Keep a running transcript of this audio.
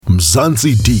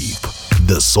Mzansi Deep,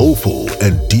 the soulful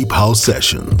and deep house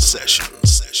sessions.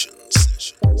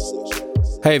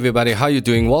 Hey everybody, how you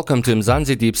doing? Welcome to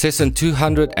Mzansi Deep Session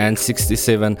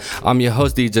 267. I'm your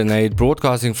host DJ Nate,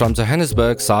 broadcasting from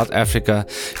Johannesburg, South Africa.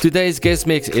 Today's guest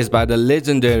mix is by the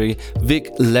legendary Vick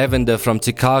Lavender from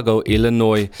Chicago,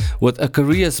 Illinois. With a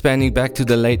career spanning back to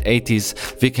the late 80s,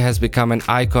 Vick has become an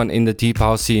icon in the deep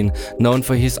house scene, known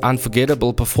for his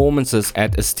unforgettable performances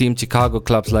at esteemed Chicago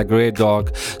clubs like Red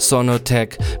Dog,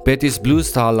 Sonotech, Betty's Blue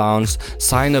Star Lounge,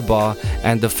 Signer Bar,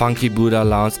 and the Funky Buddha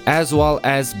Lounge, as well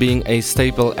as being a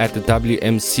staple at the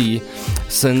WMC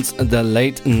since the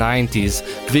late 90s.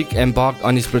 Vick embarked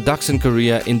on his production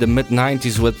career in the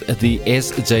mid-90s with the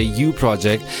SJU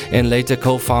project and later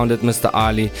co-founded Mr.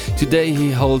 Ali. Today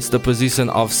he holds the position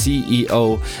of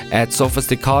CEO at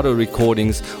Sophisticato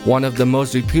Recordings, one of the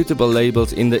most reputable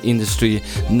labels in the industry,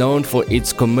 known for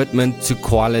its commitment to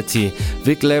quality.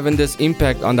 Vick Lavender's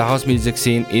impact on the house music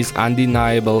scene is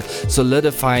undeniable,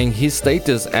 solidifying his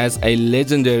status as a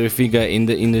legendary figure in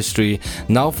the industry.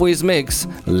 Now for his mix,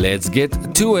 let's get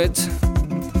to it.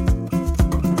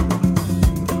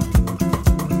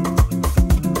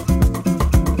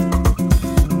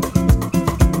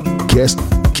 Guest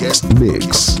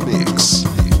mix.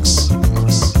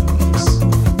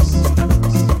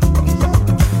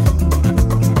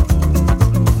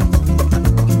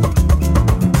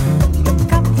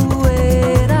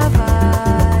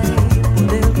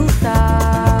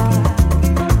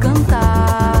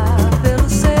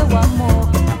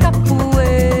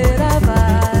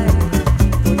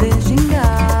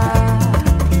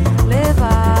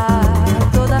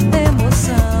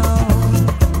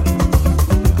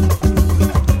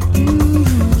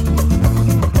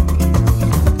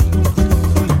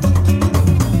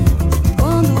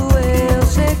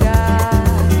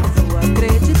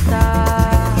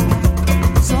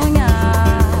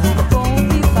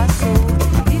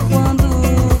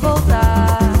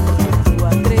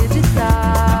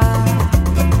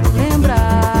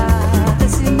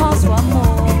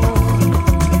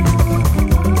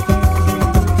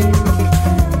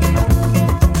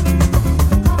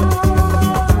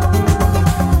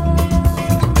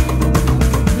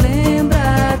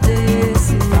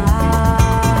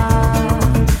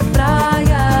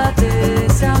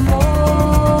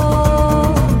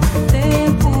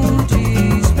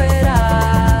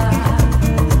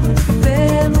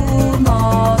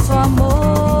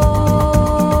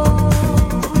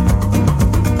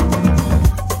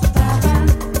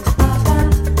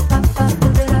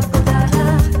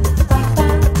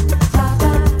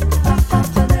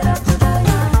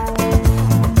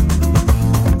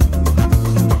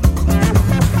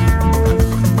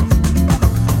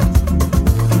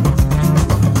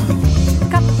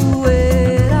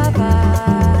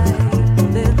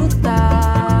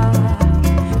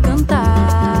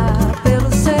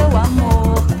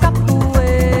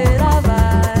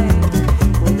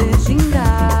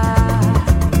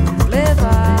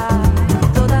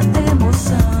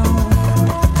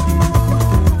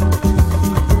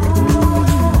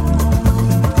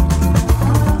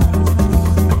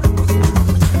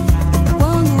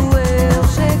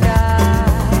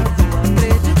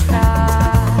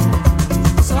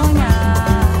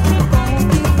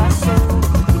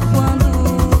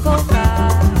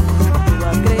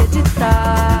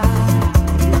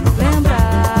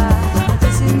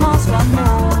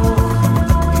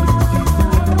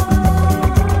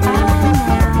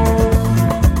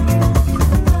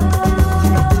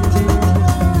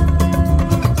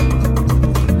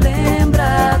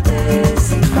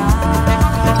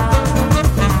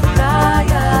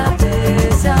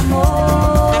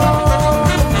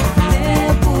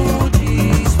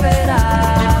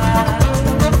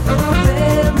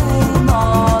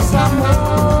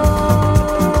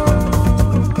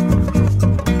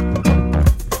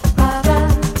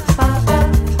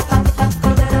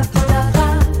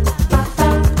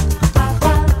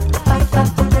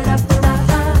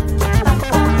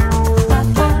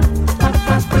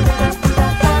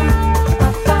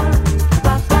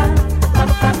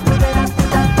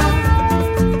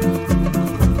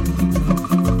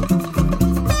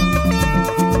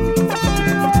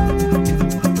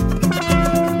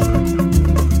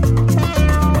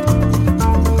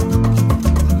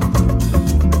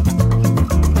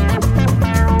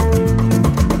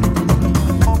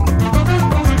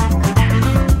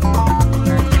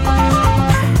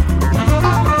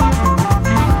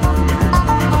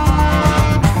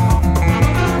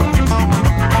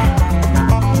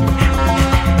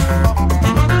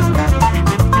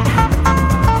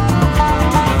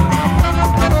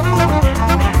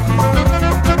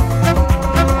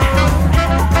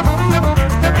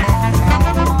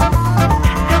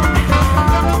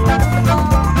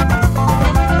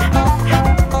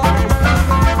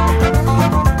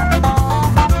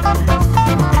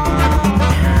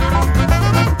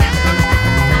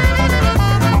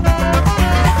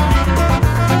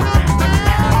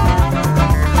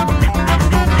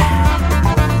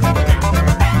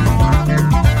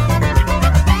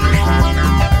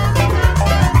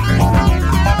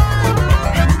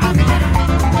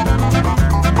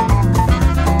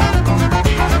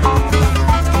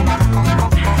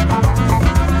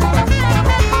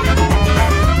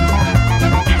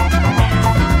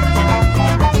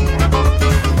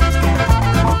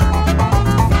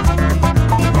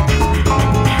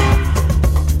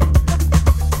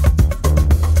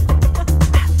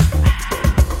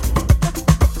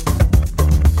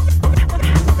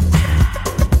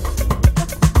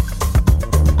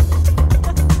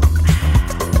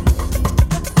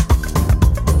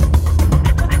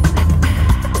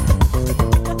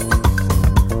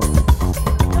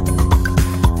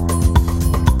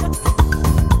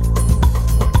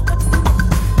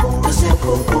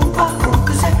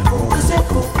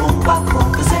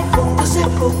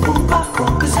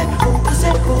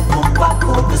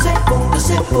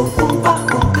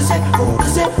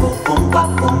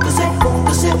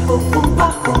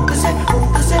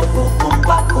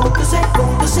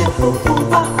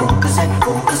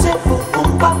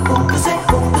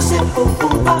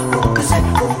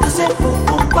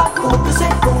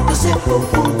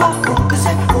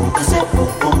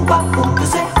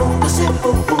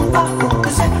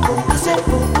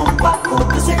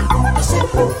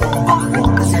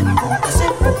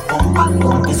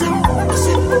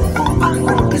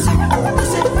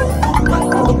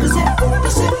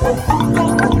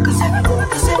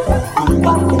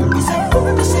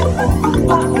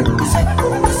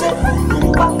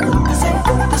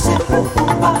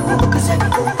 Cause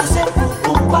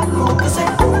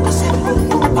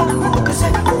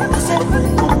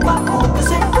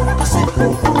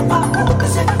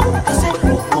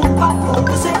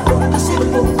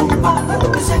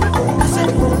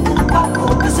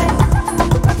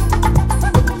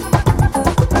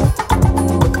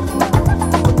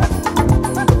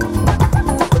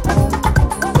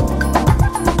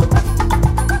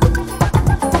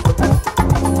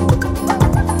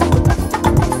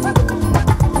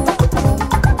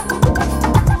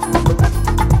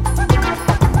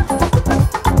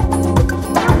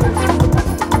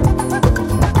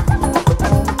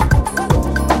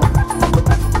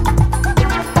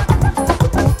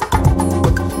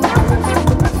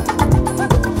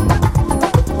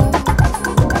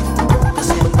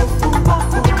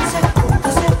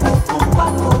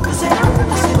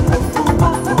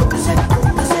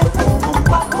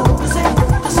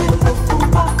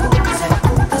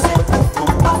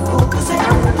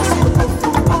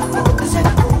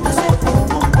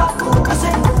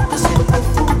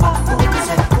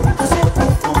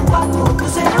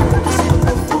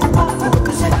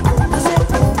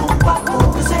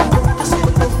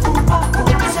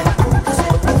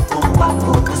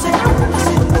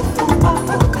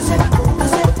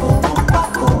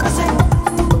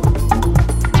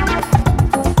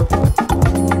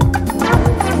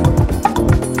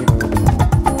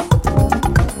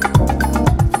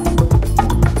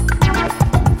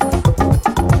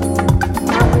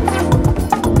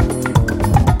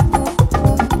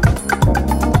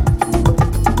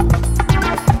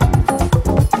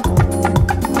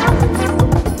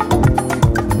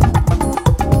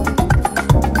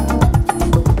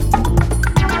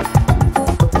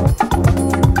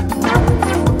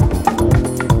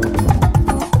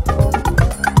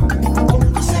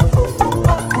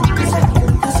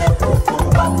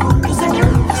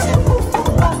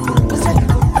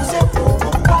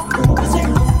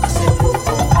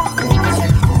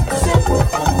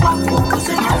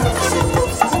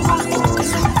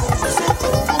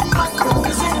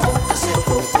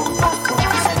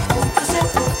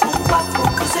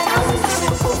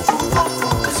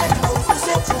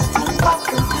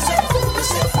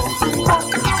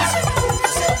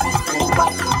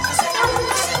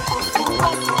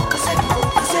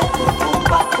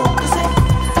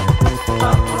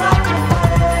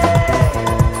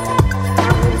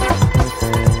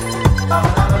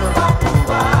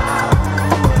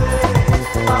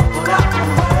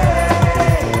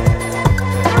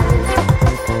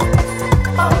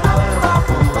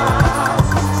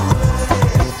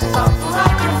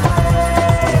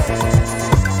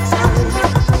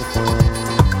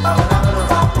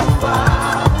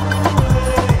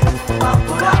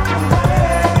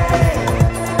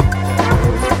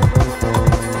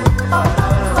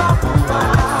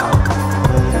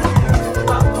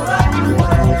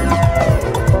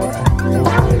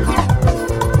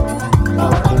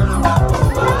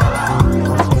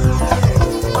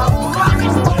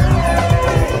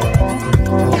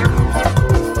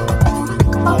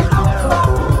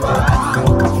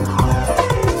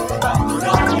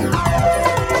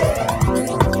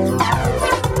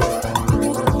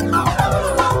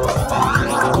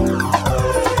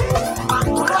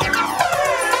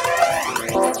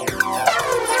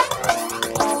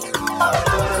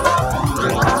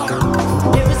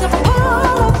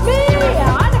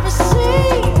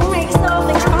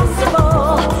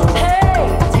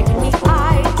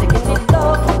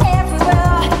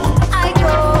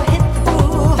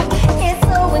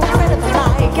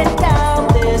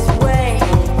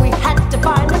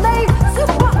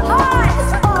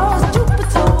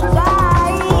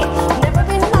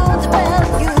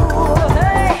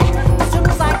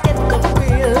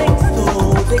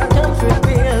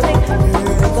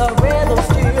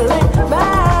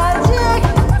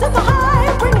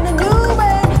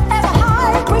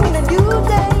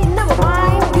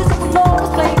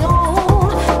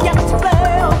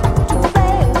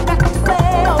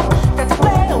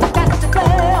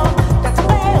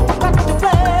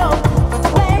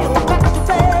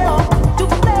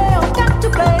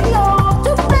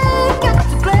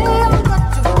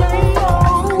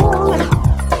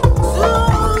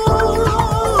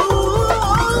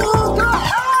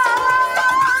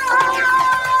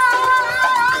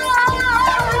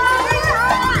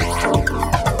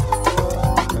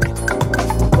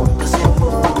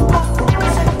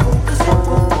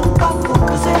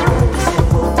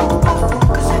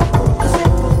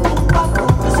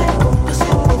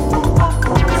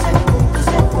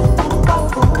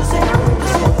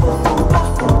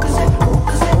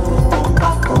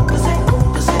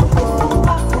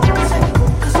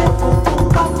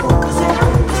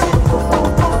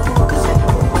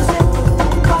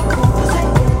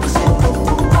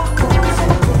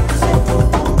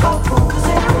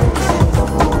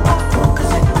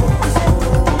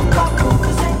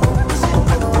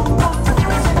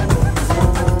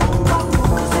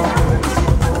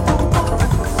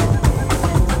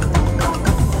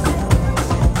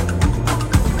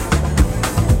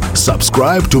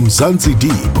subscribe to Mzansi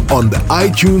Deep on the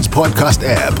iTunes podcast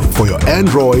app for your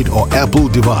Android or Apple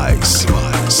device.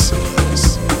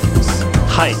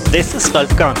 Hi, this is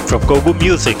Lavender from Gogo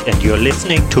Music and you're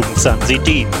listening to Mzansi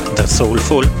Deep, the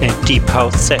soulful and deep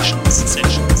house sessions.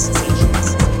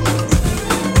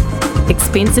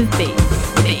 Expensive beats.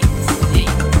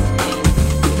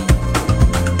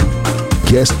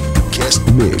 Guest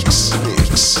mix.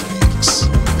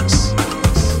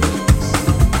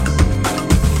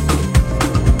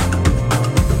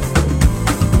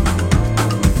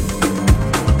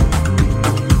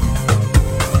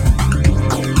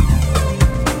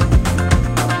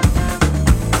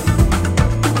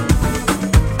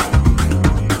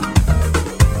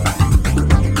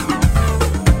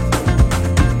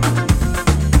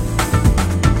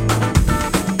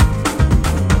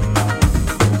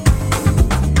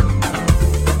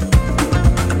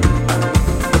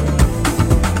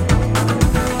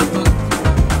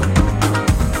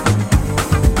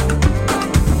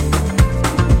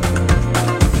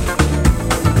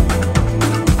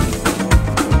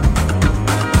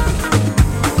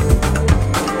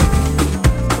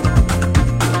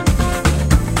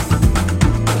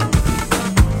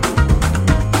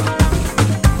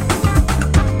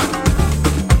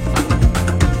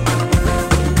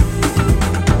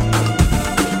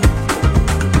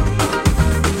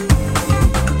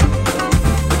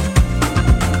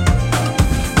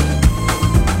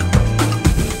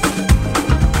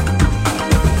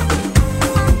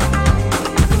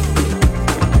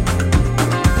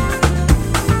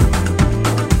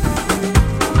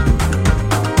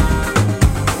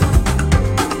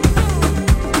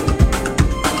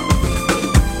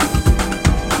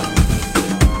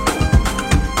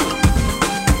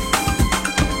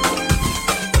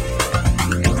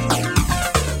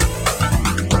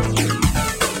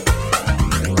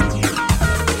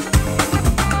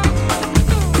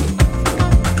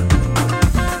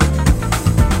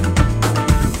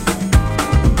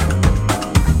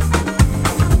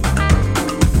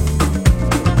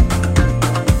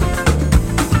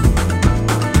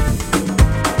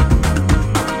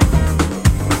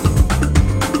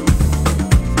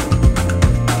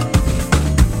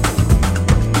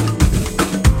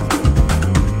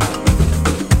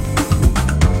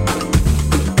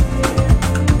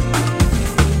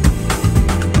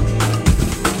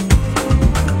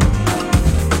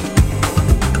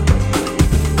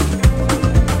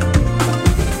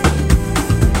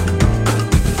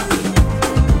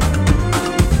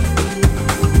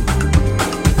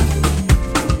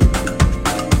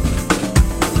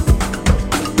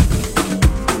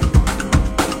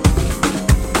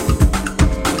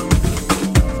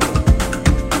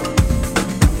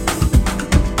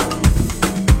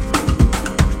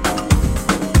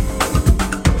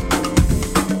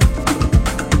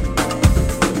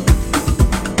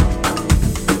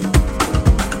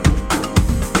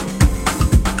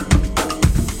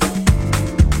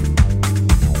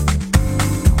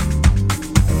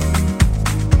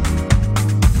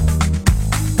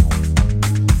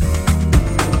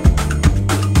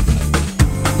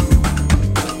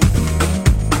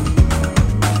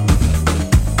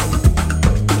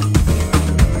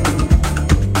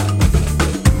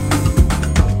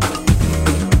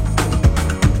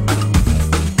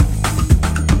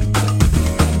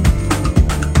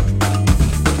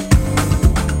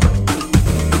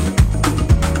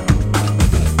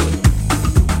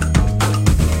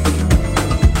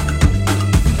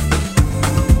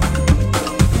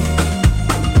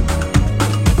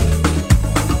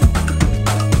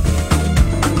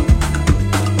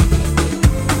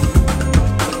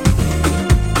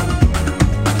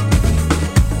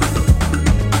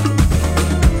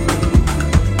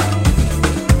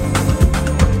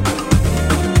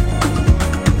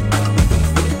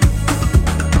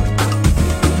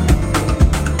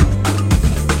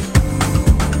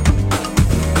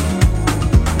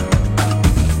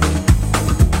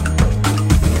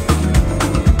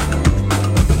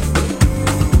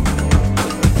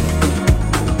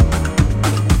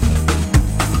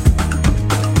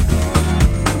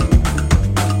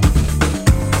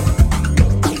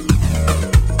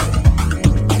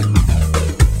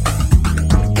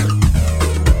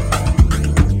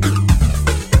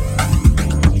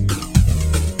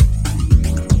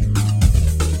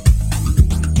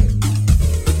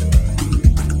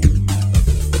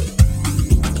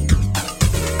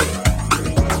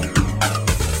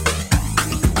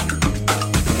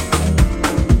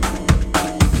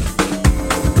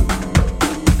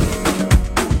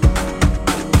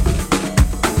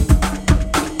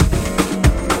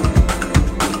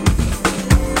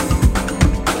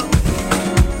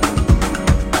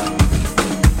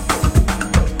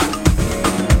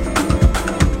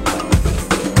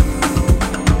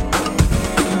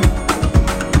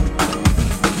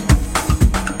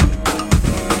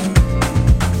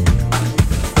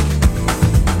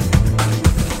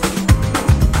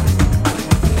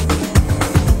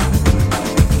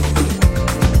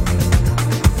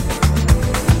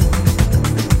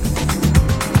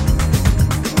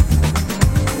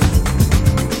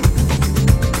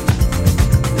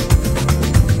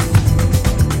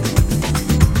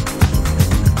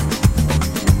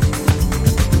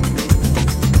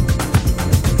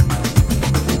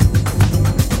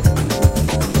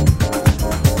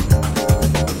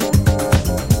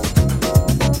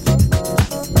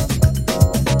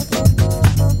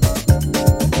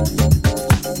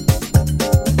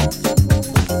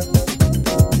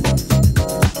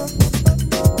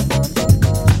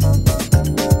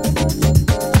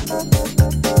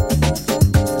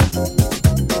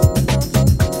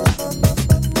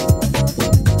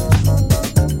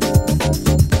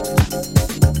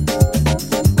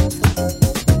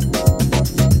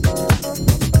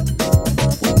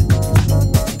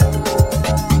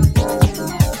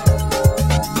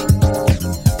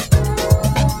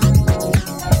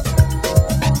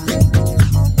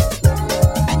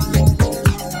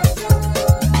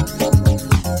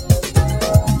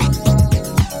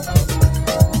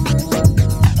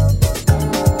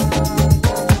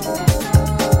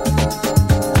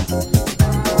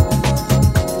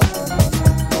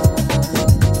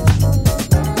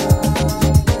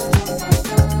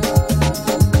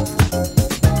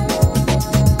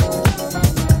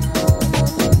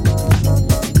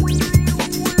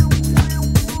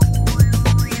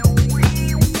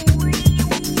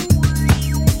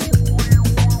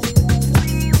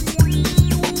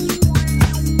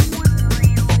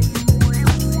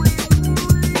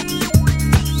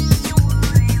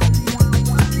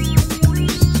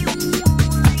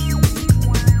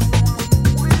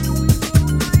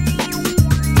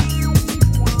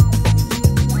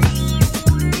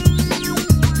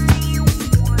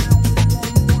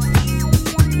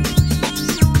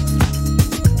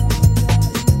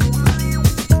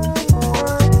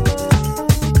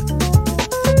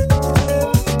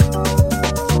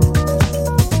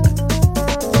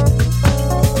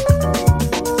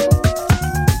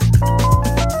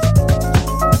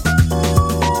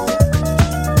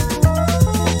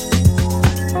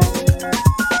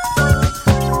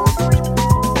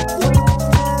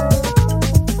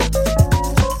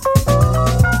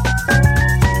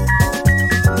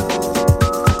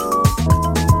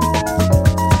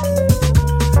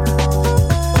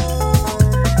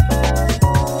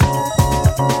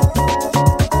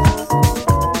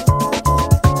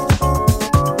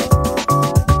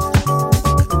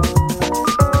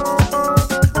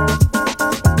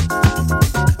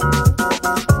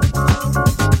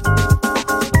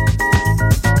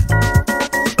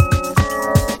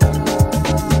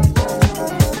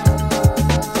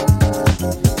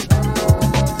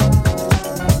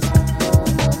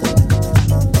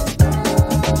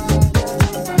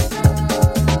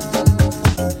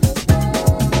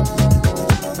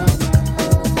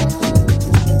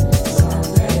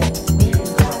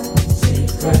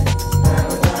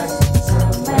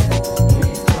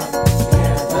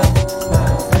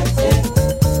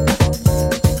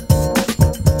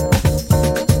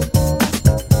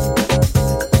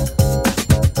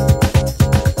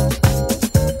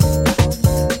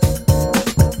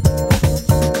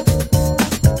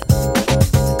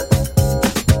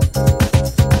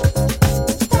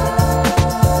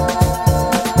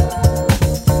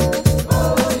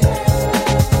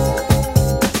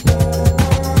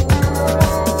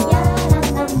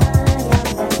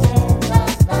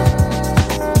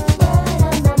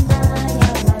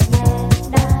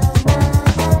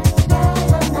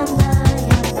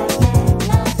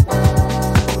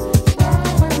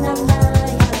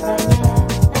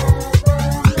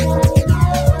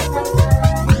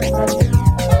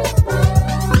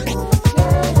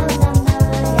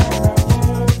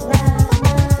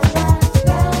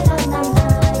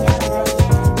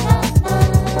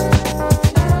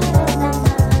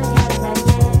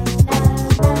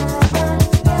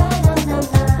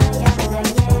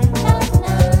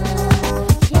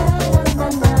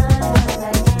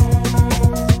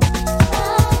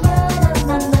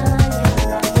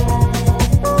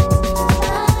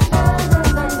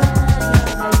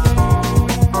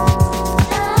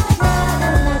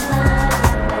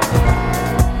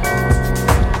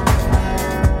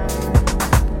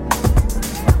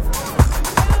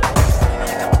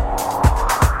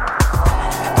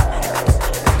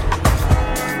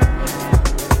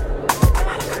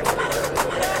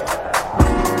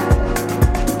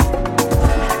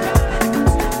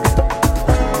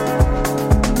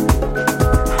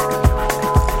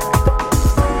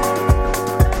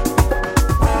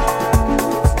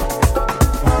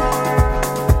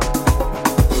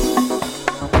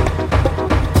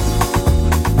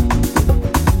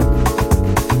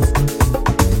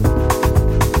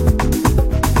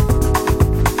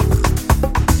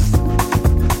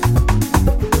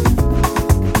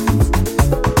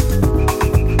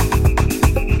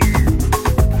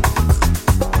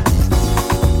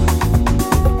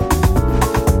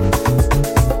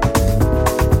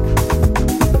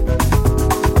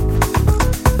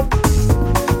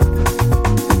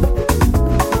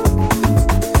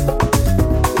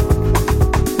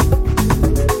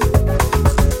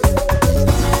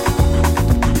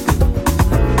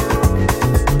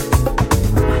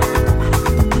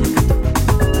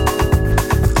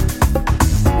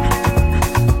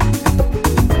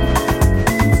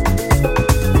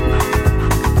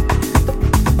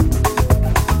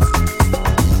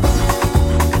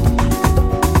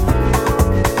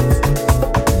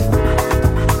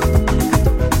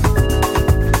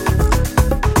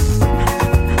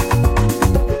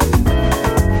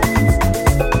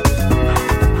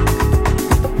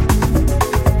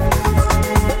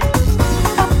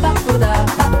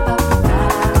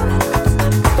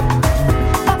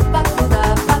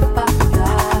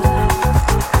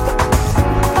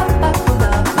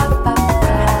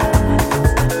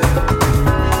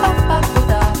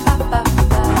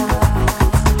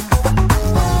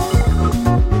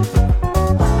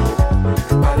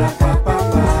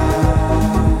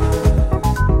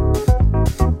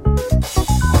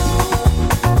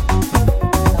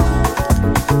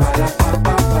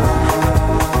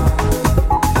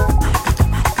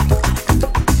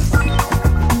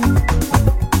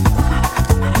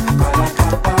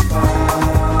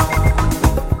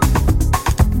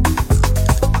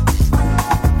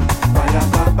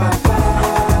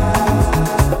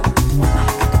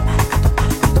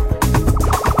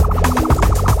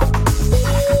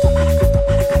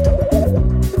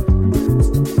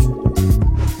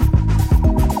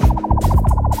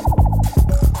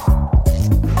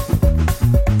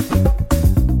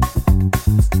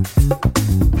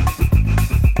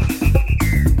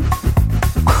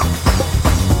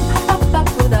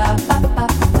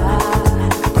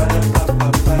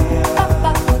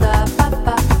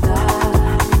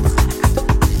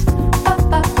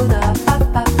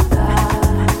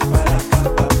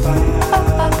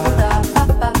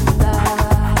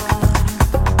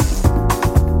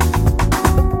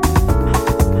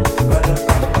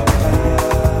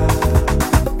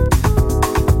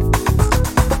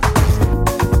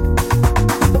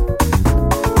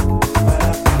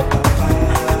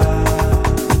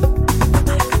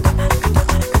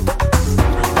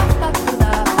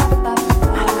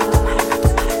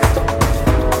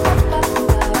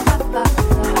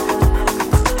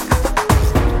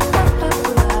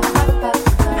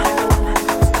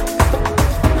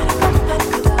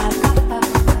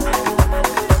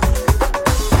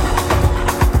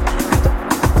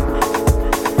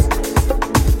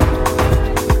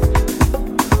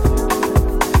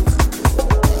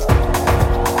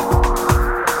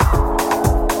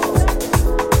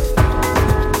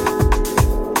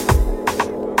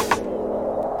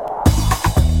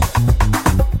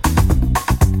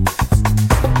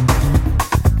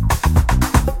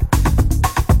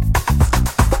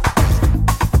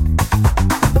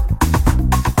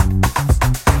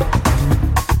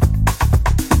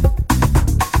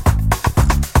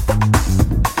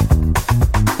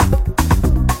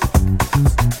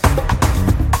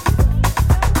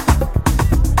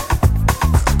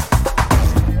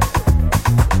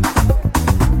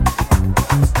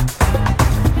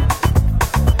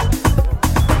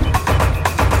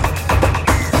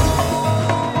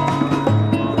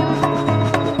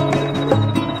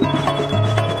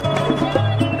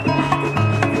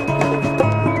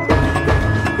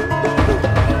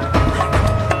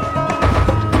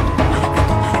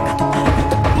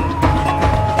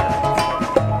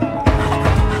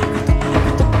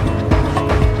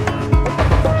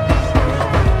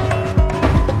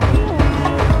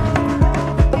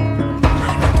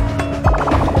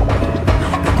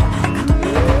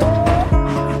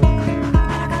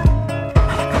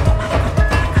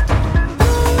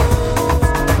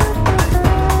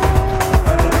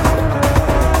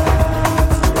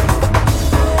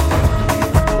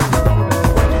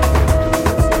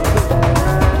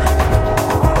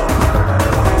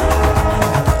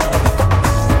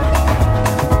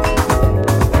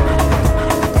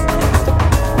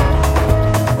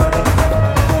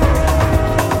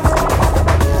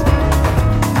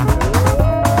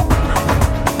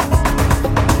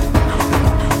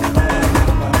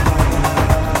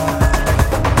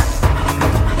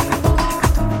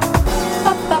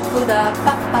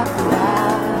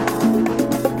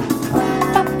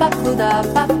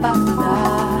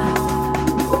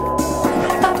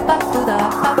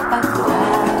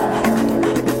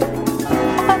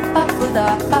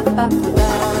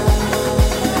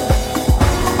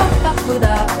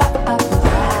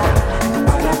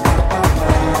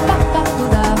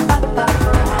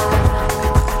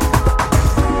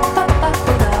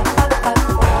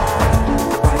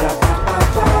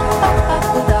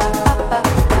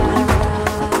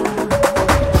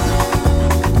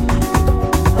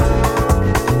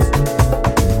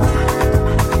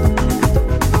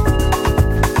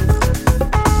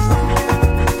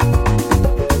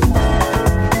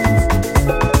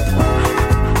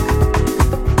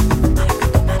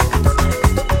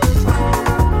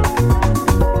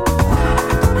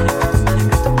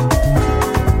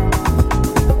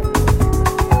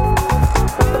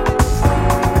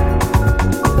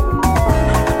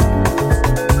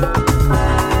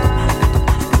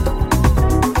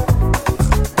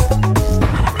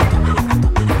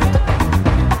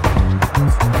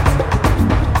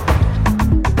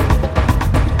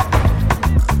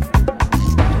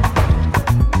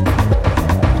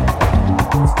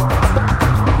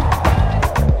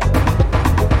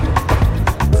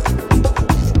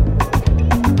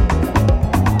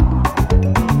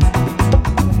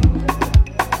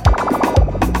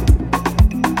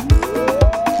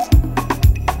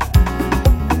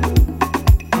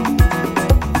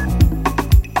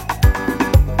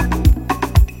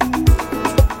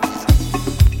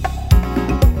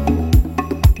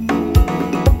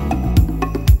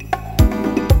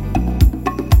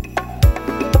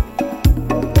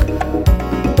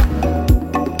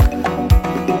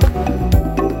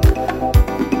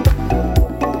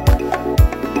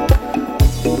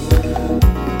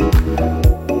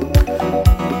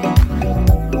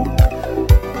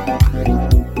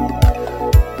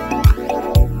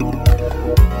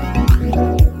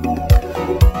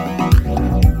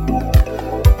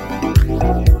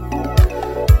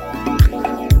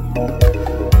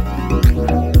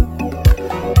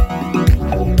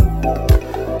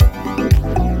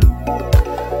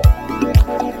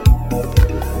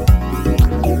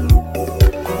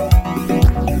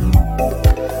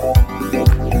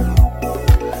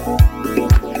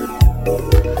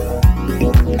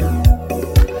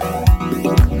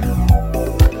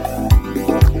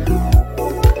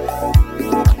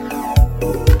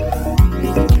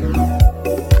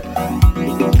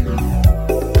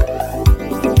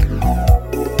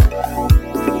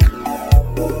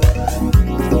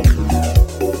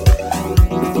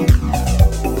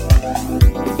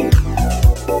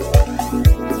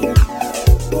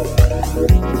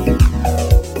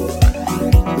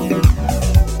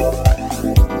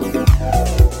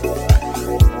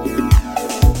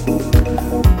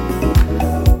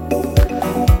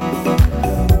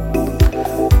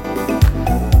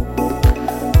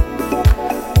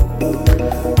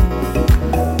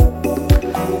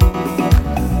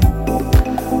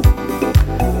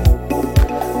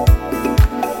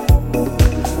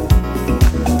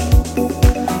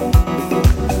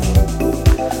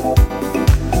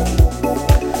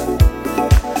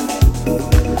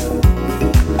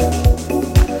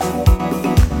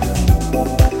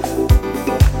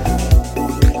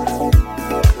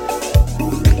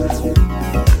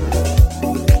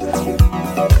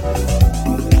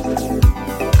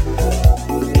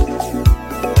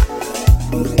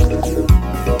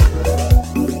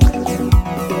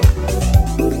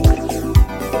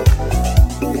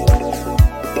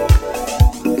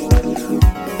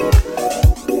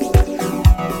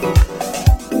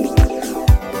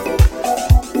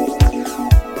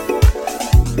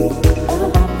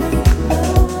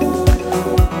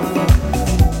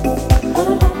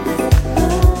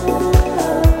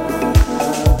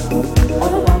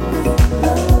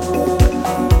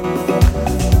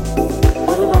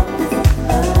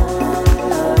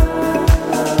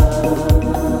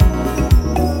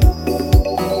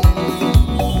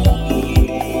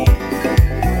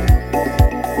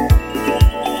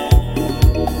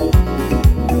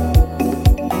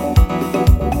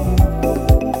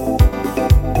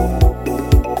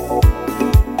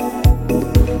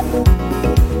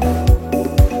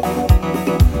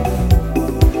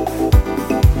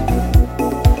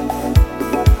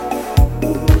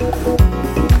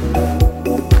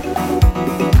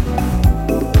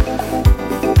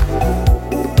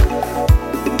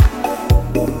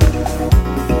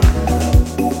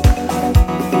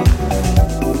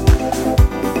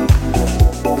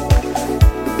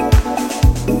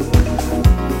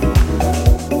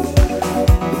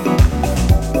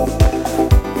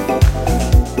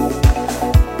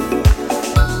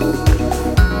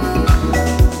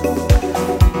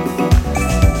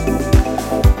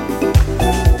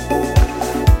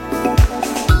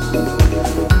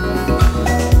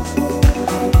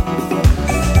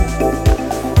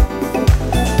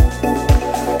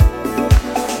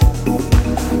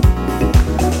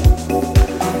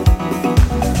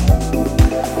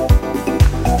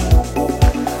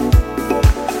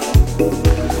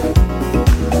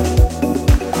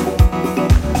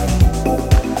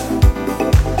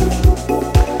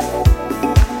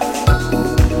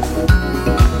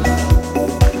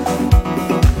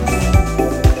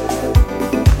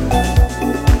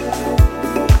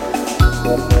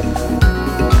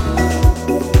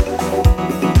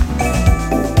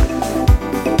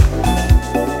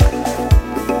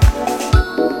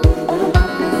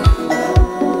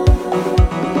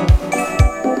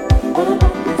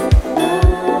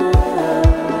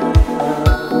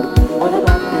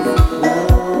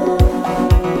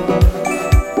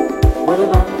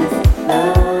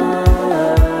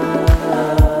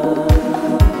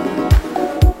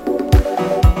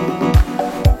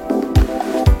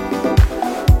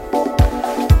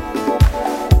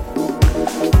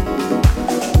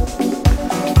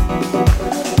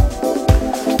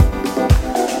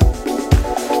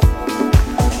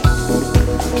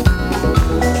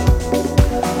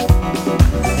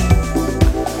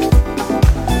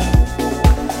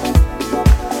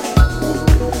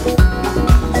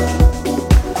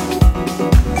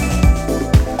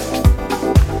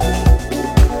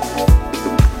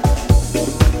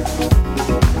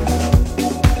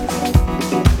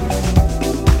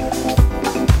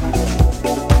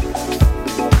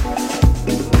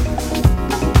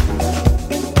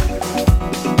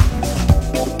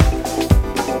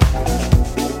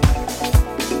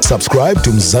 Subscribe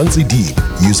to Mzansi Deep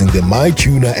using the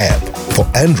MyTuner app for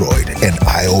Android and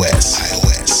iOS.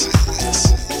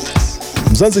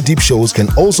 Mzansi Deep shows can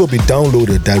also be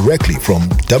downloaded directly from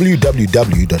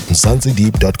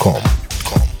www.mzansideep.com.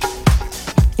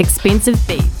 Expensive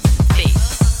beats.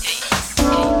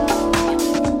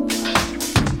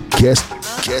 Guest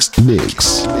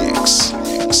mix.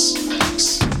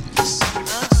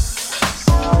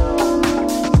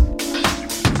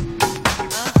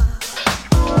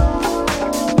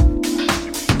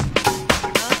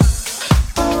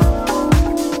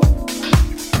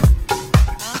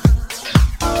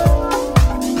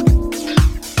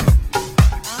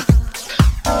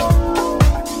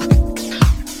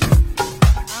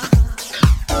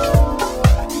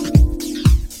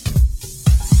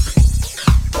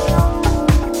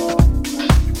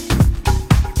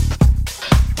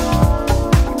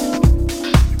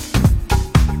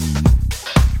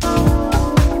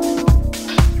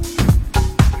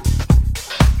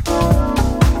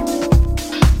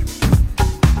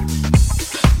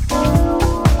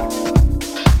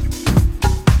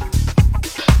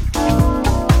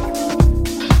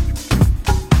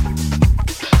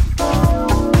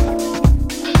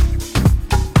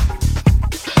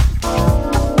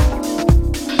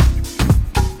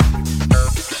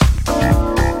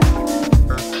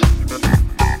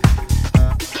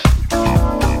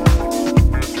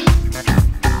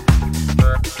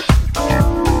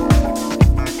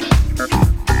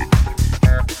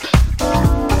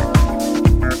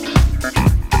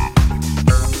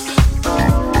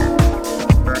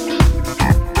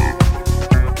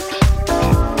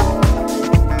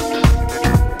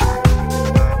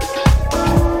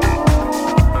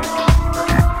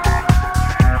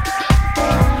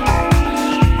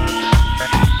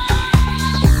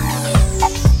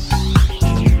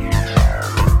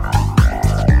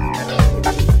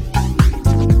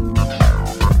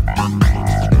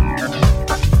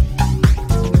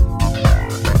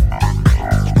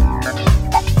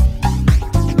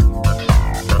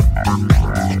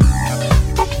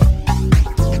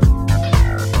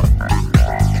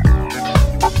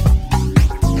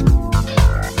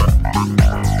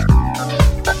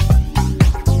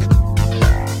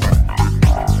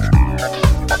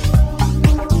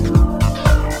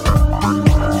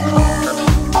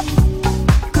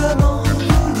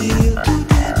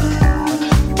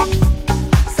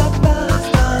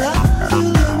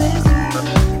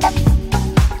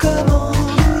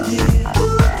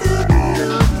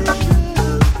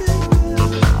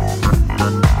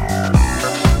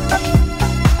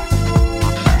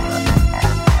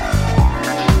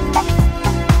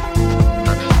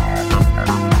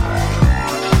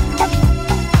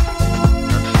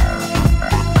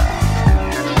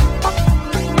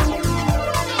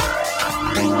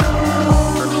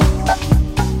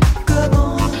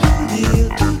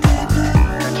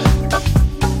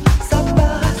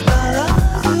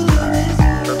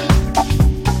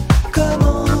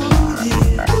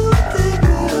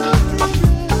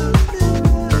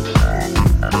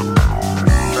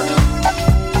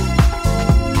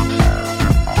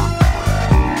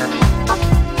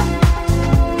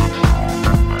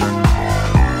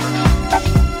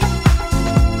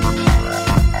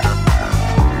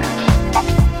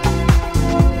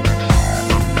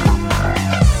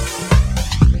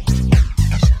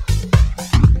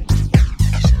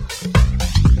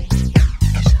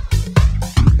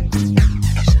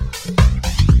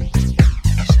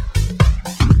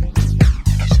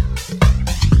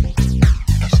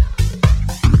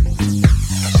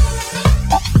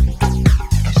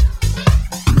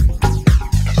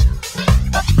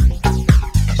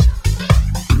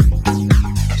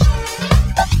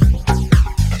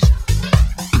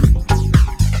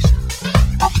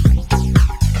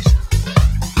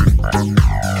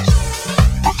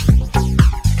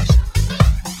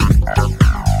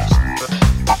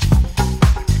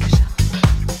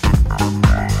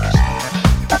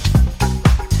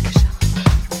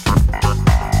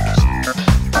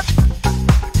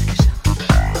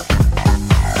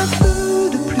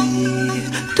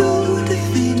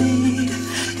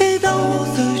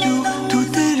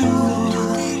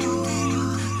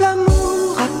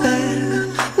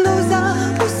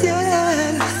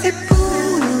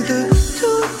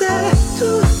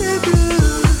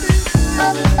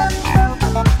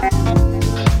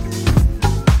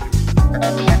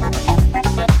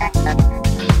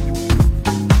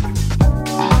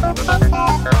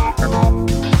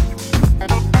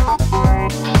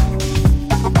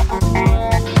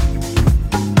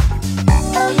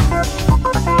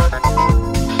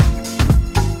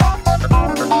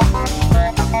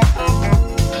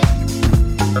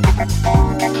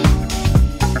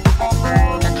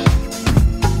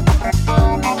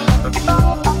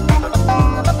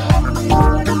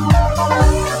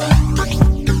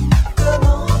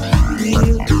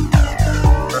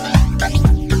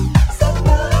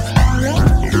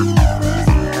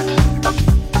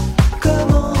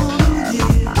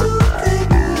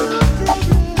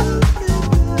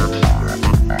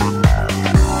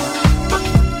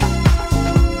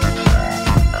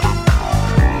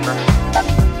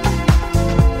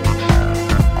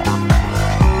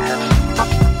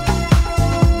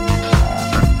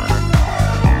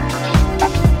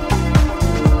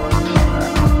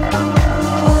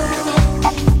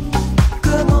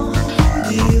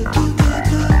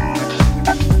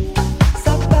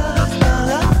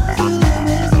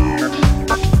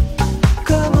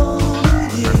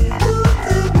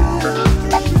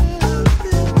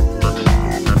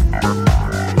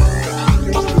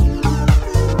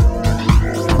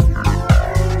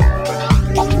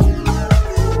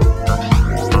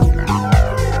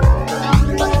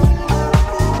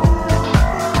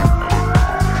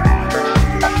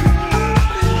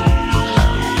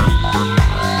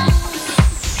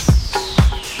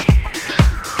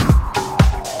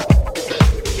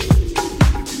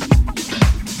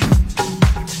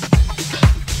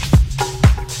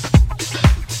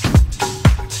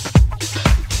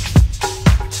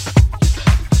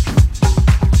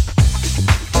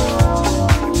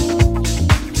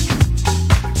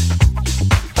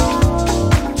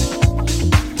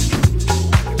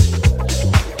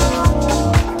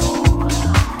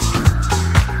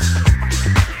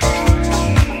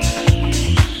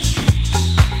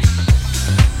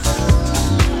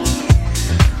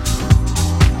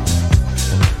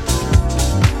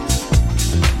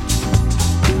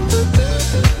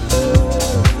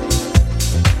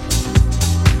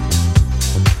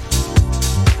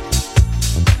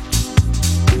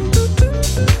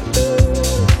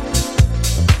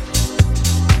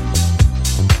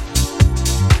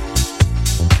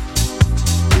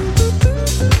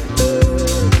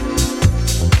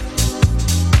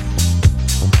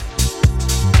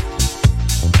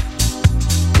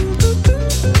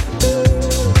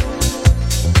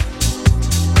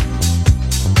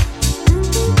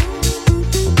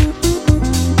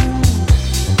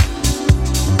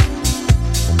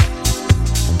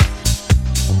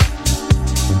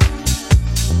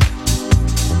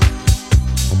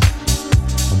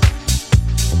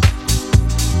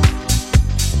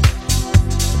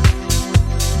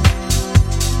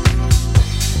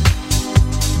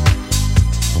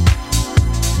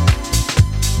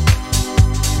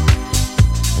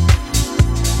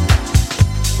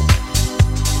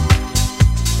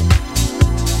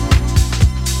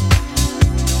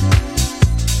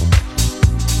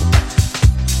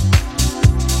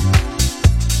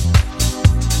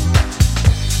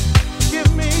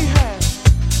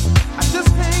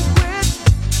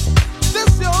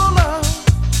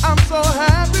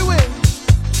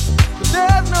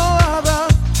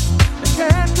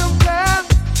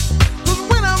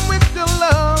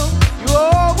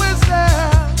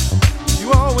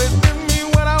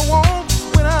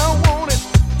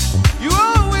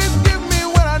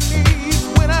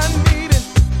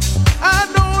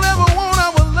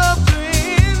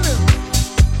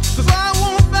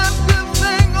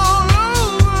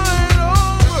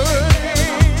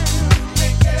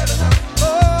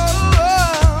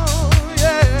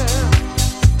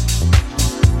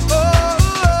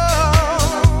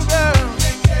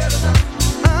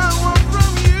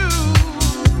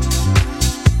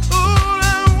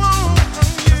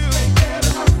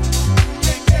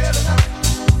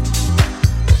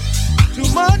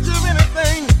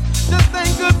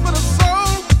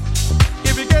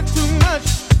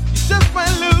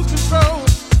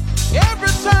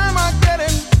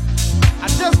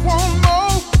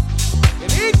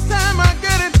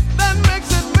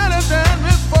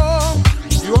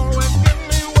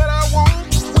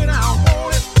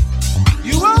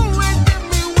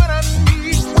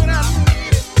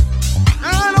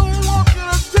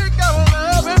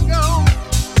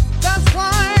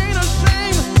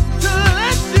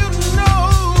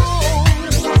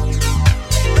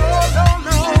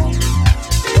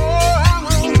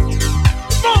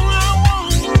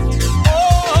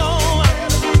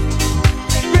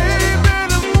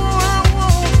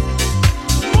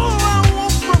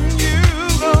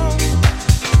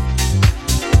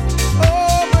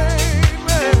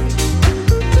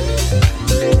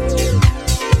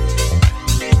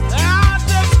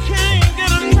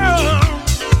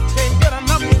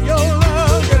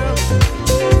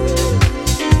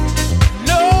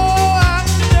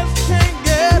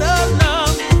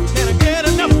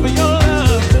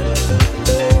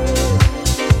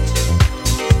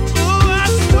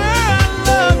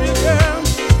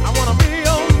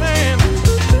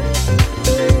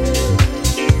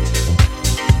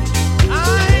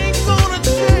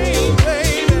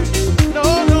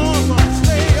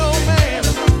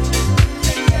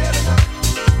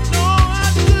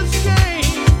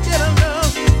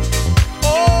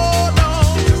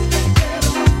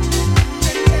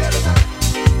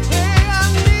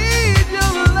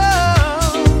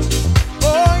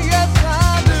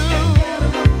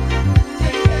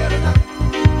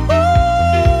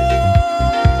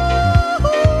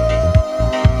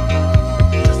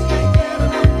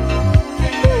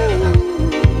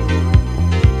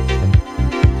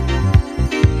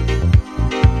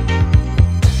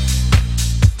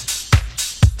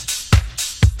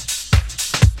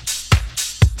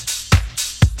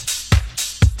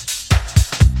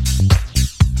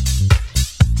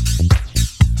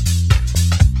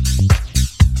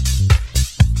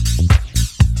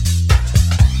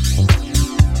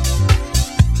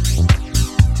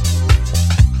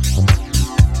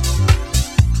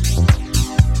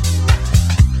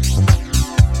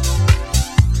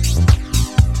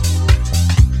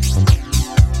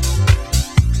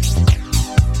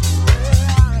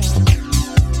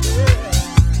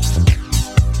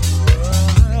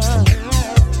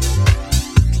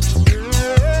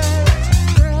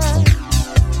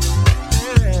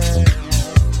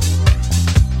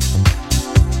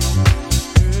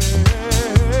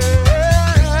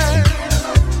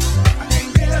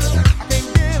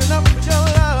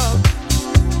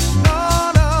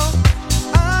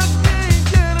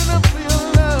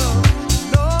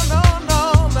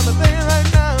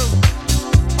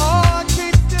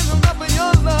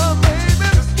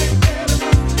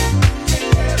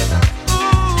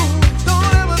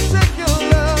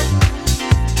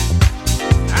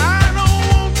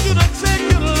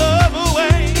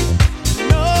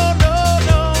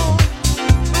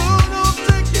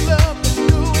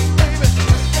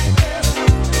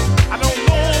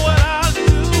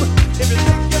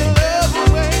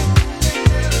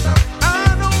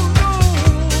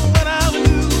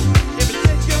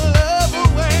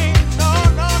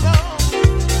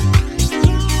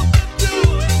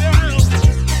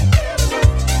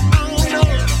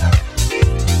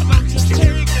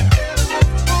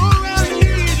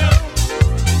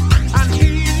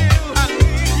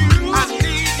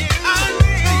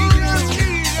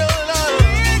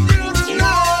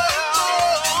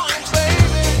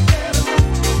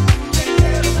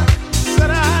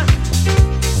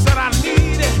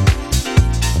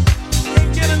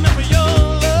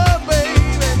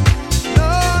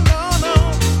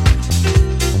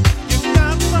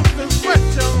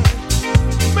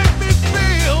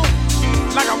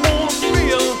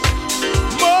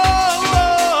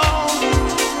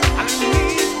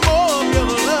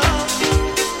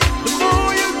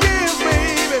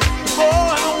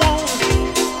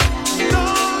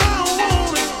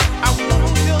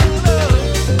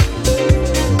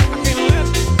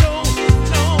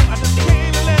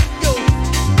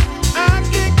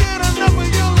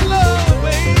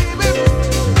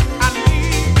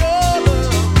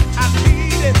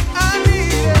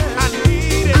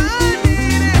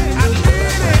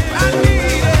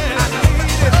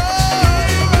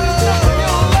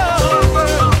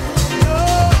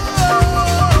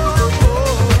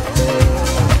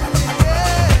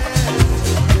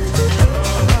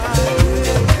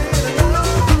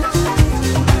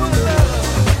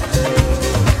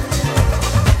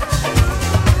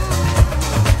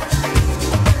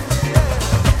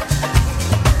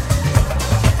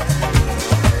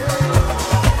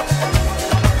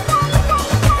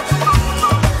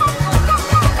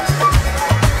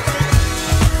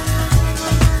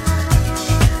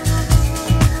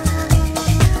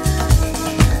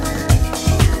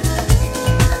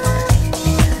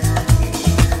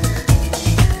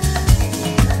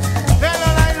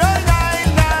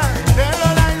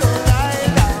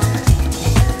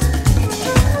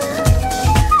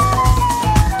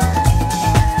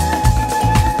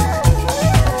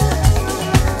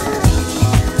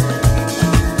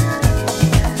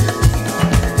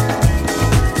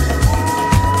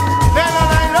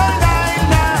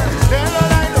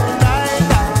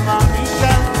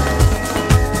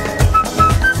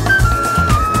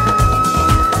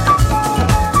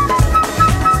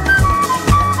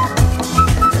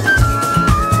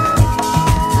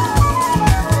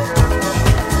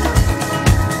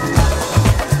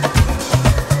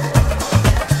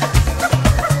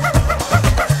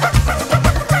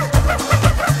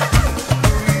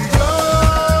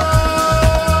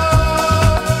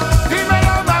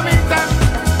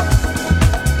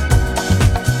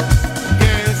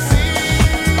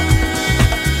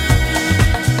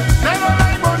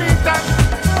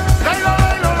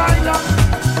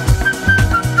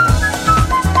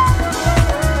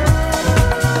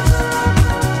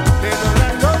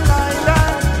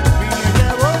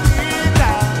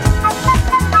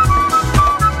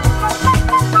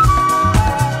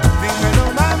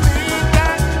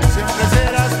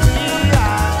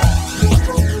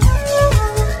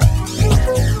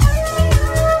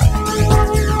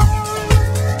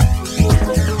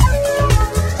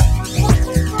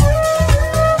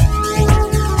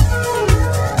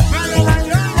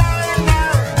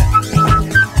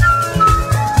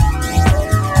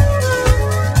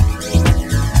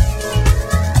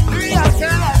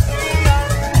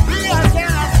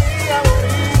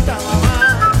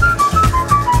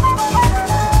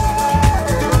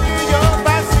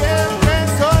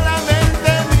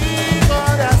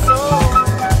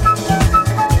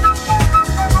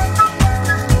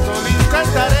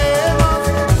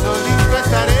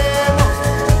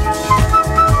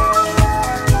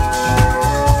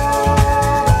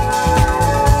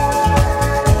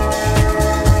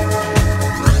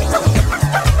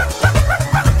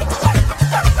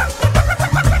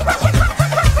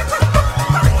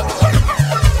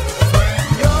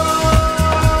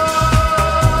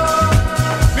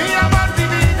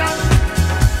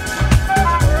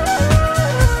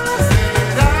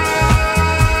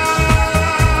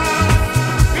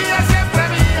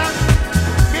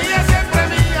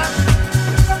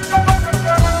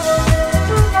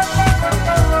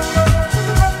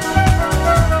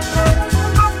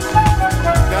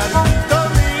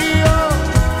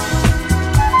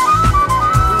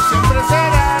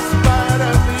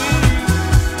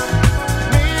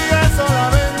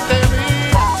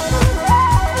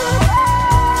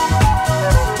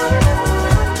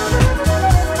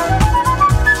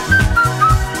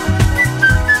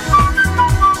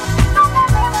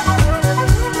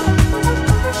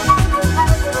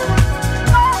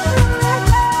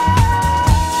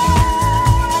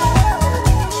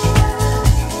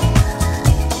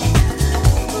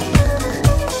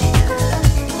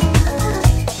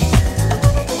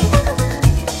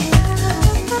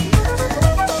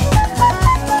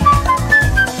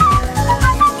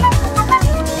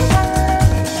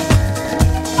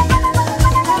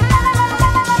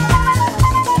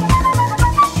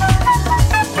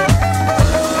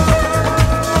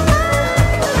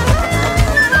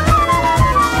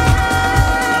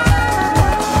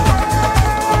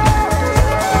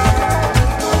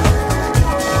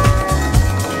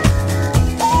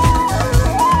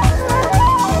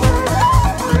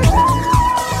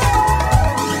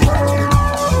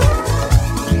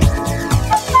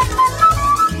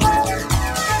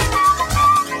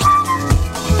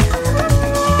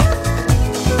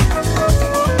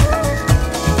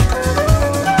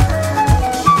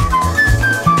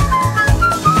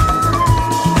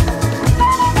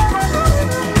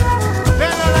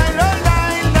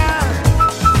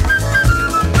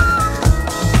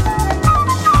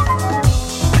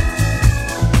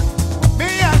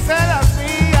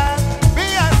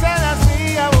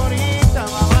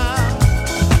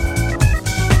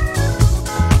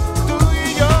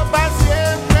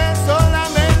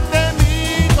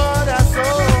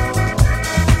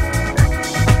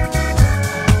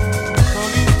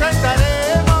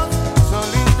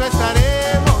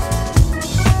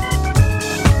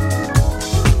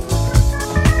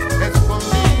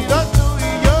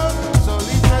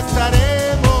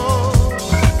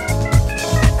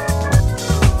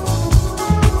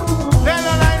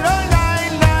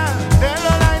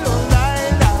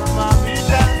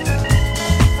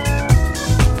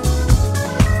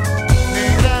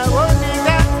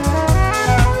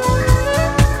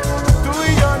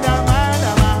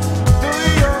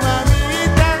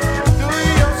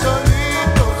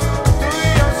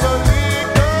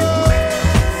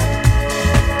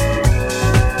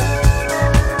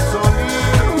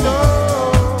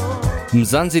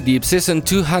 Mzansi Deep Session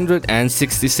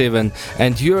 267,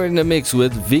 and you're in the mix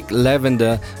with Vick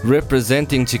Lavender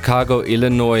representing Chicago,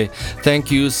 Illinois. Thank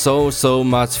you so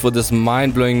much for this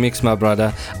mind-blowing mix, my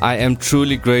brother. I am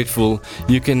truly grateful.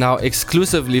 You can now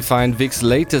exclusively find Vick's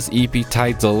latest EP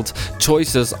titled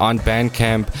Choices on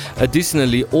Bandcamp.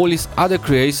 Additionally, all his other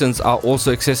creations are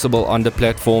also accessible on the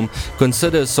platform.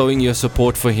 Consider showing your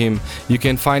support for him. You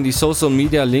can find his social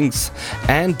media links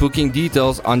and booking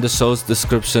details on the show's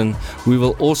description. We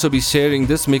will also be sharing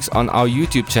this mix on our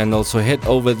YouTube channel, so head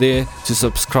over there to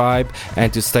subscribe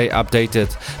and to stay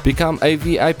updated. Become a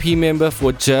VIP member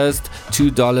for just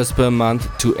 $2 per month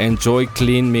to enjoy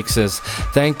clean mixes.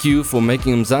 Thank you for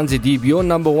making Mzansi Deep your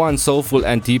number one soulful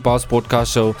and deep house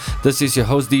podcast show. This is your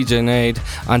host DJ Nade.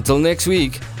 Until next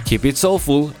week, keep it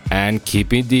soulful and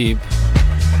keep it deep.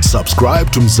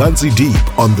 Subscribe to Mzansi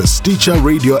Deep on the Stitcher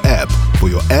Radio app for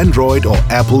your Android or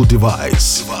Apple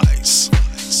device.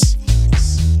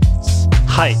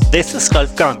 Hi, this is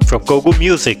Ralph Gang from Gogo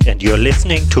Music, and you're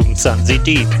listening to Mzansi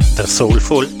Deep, the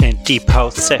soulful and deep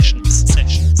house sessions.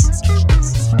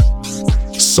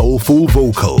 Soulful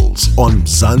vocals on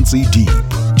Mzansi Deep.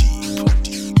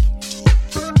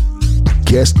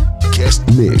 Guest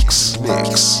mix.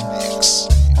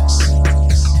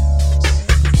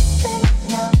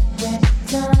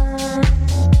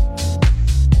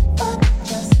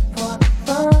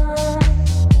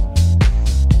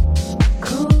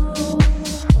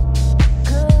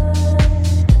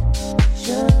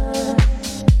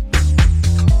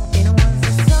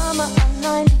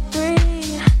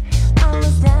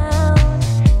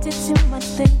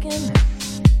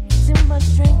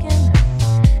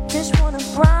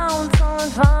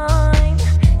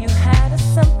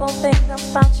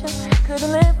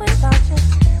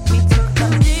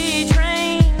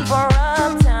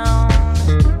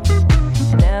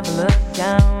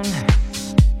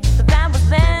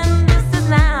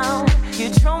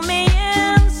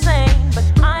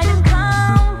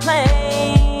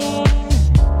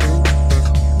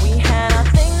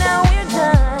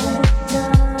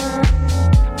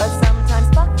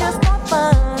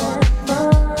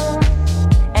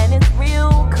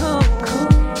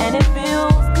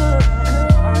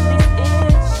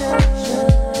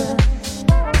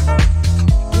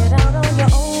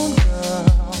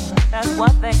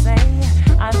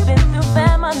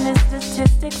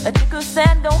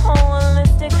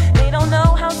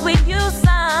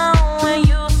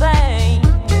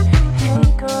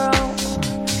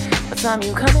 Time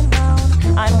you coming down,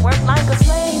 I'm worked like a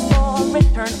slave for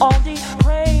it. Turn all day,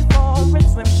 pray for it.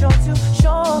 Swim shore to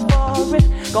shore for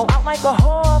it. Go out like a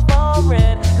whore for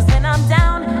it. Cause when I'm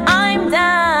down, I'm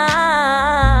down.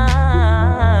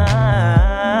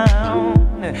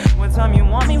 What time you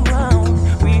want me round?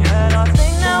 We had our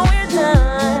thing, now we're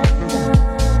done.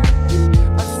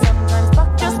 But sometimes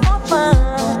fuck just for fun.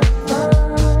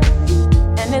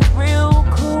 And it's real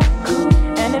cool,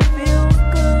 and it feels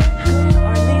good.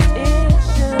 Or at least it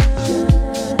should.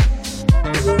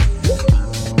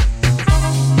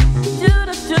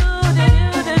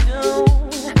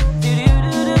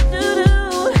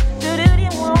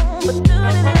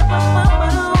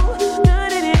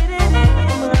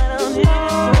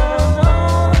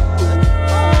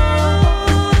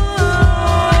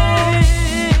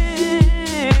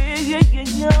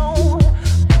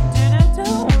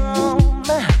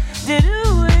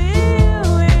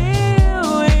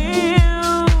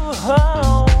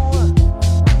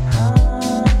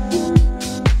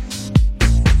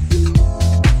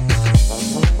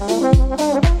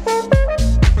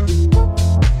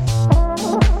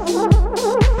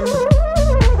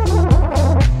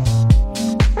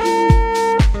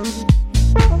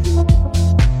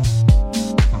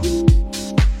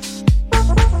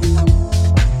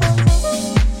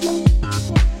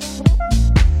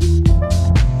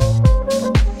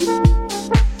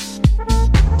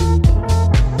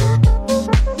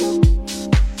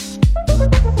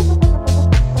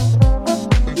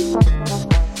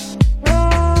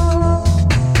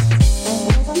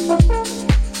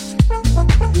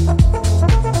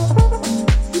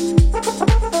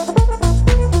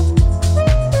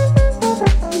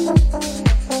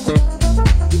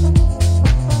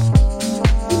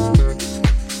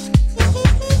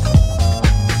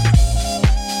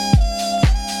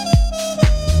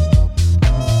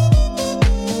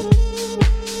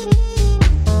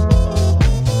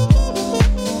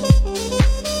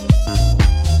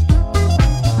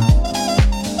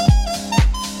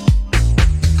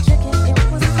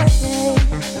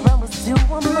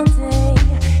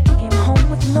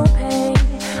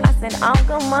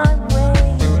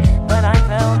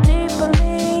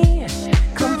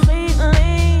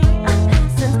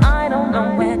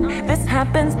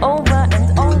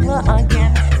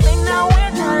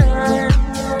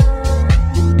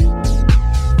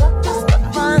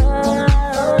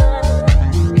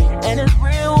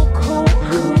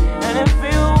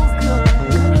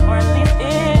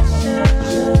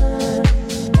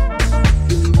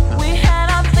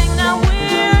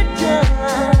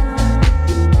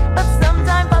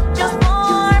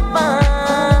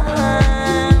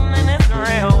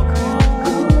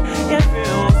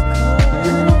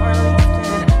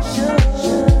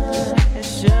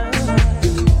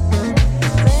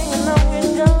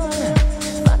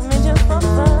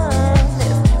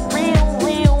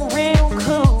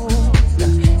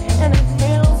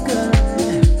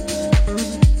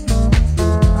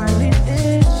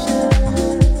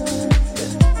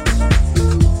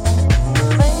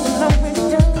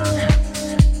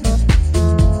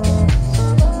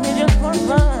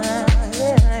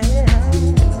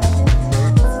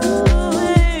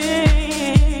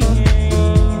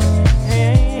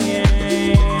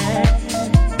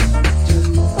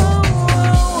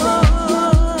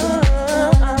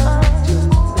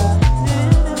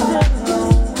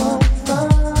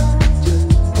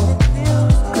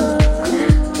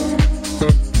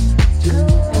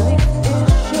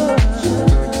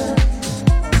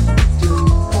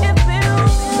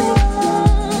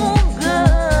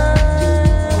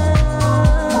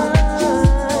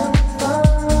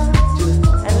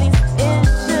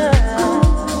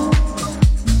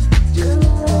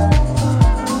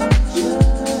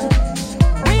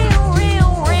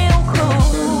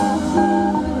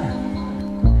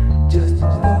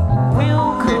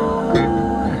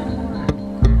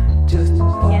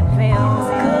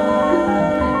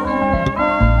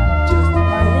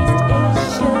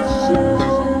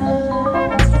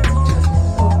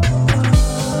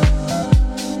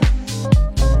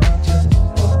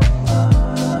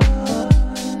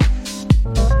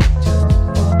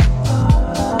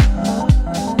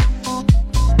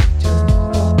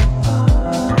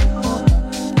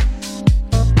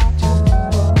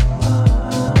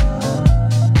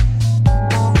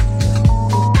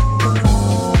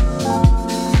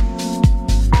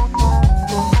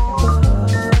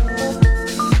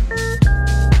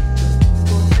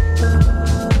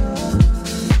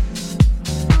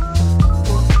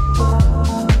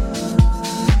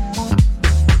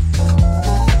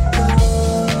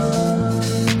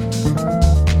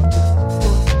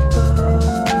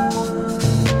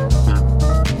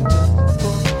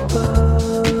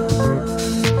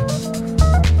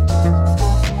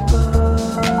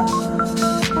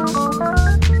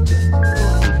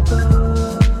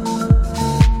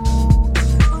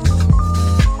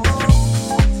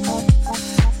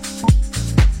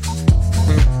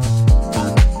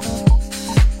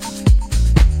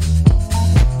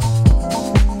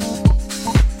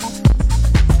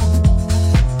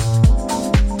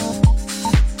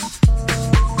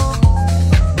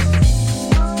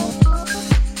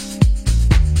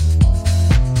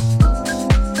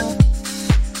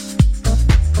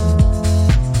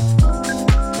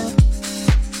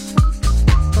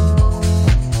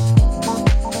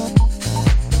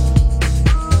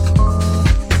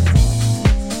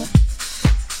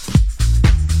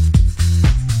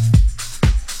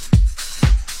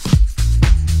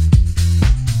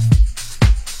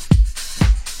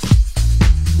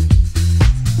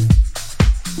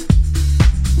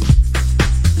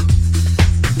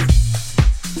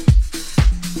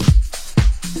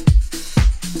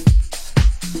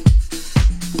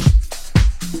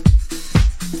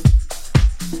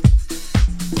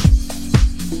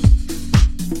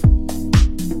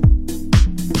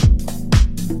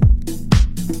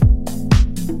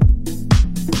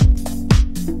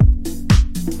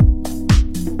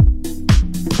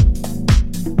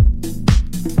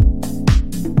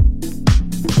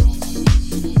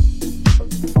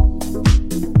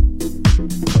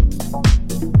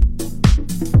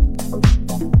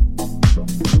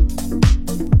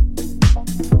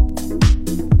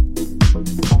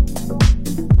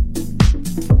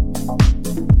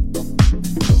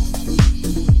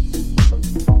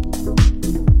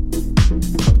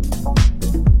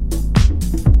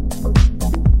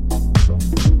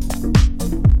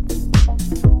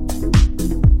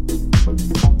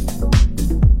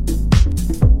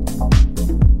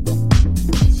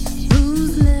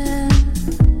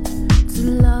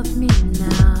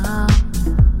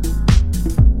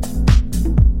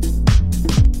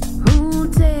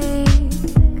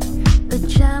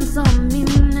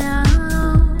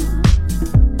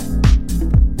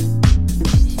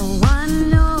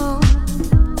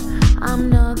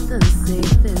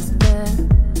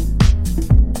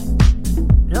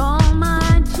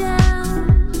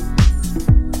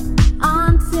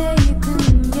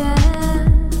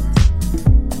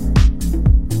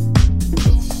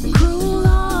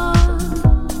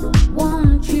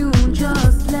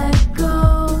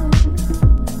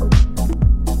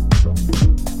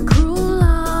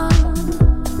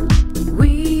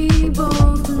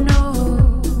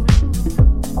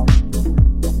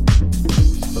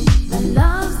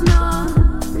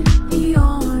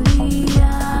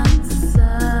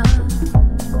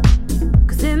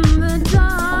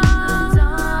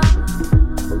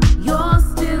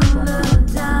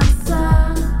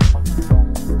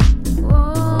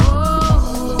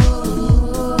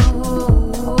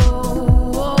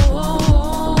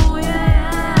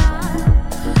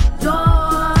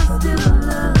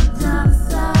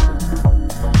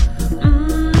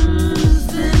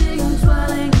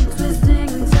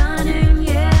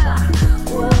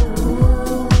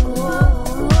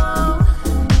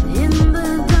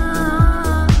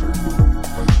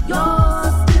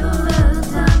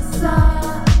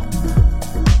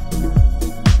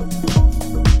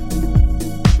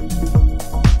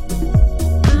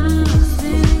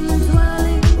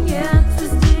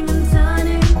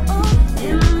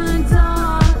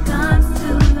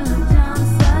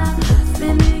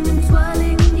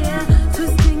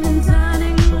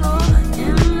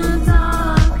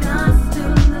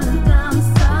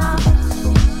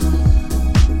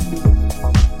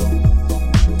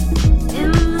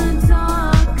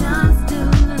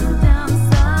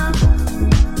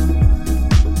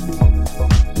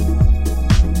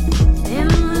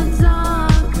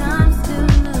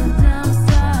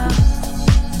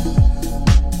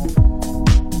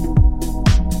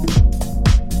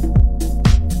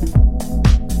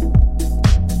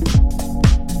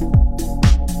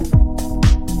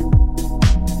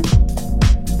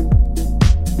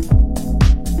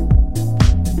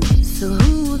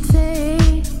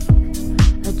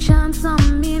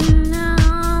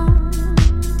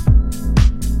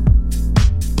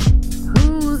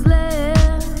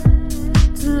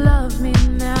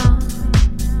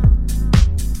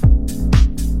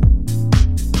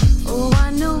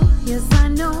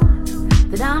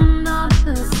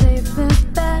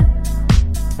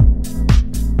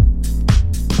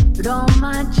 but all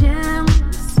my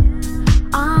chances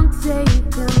aren't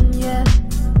taken yet.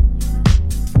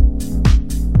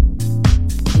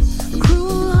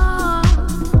 Cruel heart,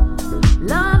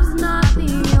 love's not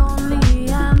the only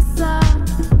answer.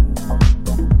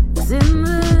 'Cause in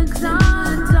the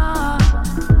dark,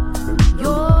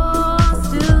 you're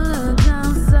still a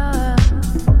dancer.